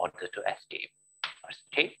in order to escape.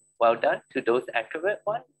 Okay, well done to those accurate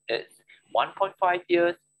ones. It's 1.5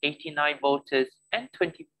 years, 89 voters, and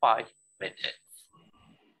 25 minutes.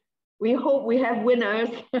 We hope we have winners.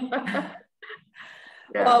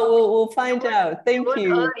 Yeah. Well, we'll find out. Thank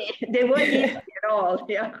you. They weren't easy at all.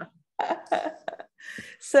 Yeah.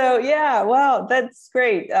 So yeah, wow, that's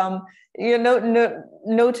great. You know,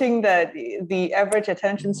 noting that the average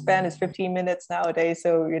attention span is 15 minutes nowadays.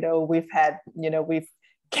 So we've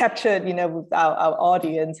captured, our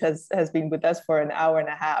audience has been with us for an hour and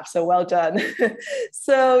a half. So well done.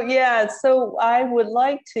 So yeah, so I would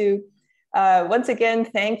like to once again,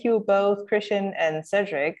 thank you both, Chrishen and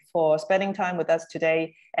Cedric, for spending time with us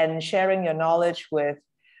today and sharing your knowledge with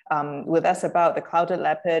us about the clouded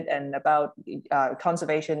leopard and about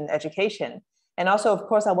conservation education. And also, of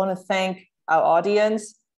course, I want to thank our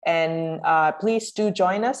audience, and please do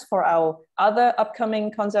join us for our other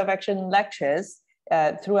upcoming conservation lectures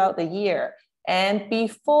throughout the year. And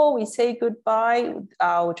before we say goodbye,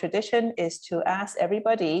 our tradition is to ask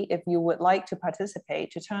everybody, if you would like to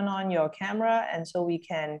participate, to turn on your camera, and so we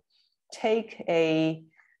can take a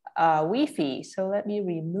Wi-Fi. So let me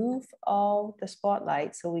remove all the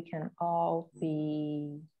spotlight so we can all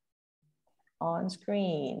be on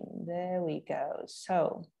screen. There we go.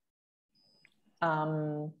 So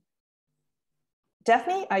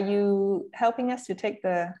Daphne, are you helping us to take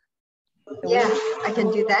the yeah, I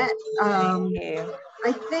can do that. Thank you.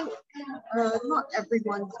 I think not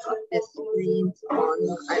everyone's got their screens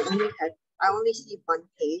on. I only see one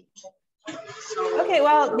page. So okay,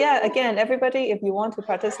 well, yeah, again, everybody, if you want to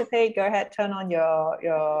participate, go ahead, turn on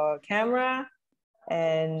your camera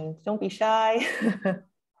and don't be shy.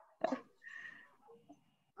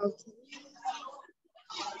 Okay.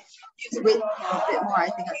 Just wait a bit more. I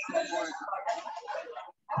think I see more.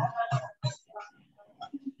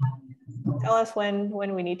 Tell us when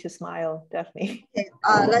we need to smile, Daphne. Okay,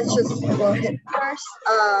 let's just go ahead first.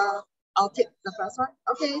 I'll take the first one.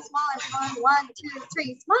 Okay, smile everyone. 1, 2,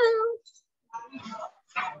 3,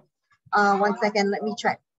 smile. 1 second, let me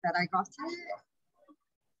check that I got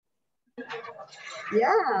it.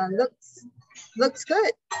 Yeah, looks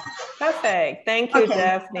good. Perfect. Thank you, okay.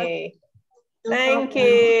 Daphne. Thank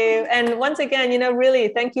you. And once again, really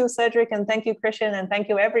thank you, Cedric, and thank you, Chrishen, and thank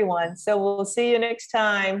you, everyone. So we'll see you next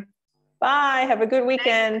time. Bye. Have a good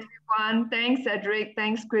weekend. Thanks, everyone. Thanks, Cedric.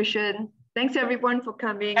 Thanks, Chrishen. Thanks, everyone, for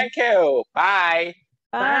coming. Thank you. Bye.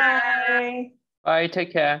 Bye. Bye.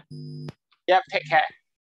 Take care. Yep. Take care.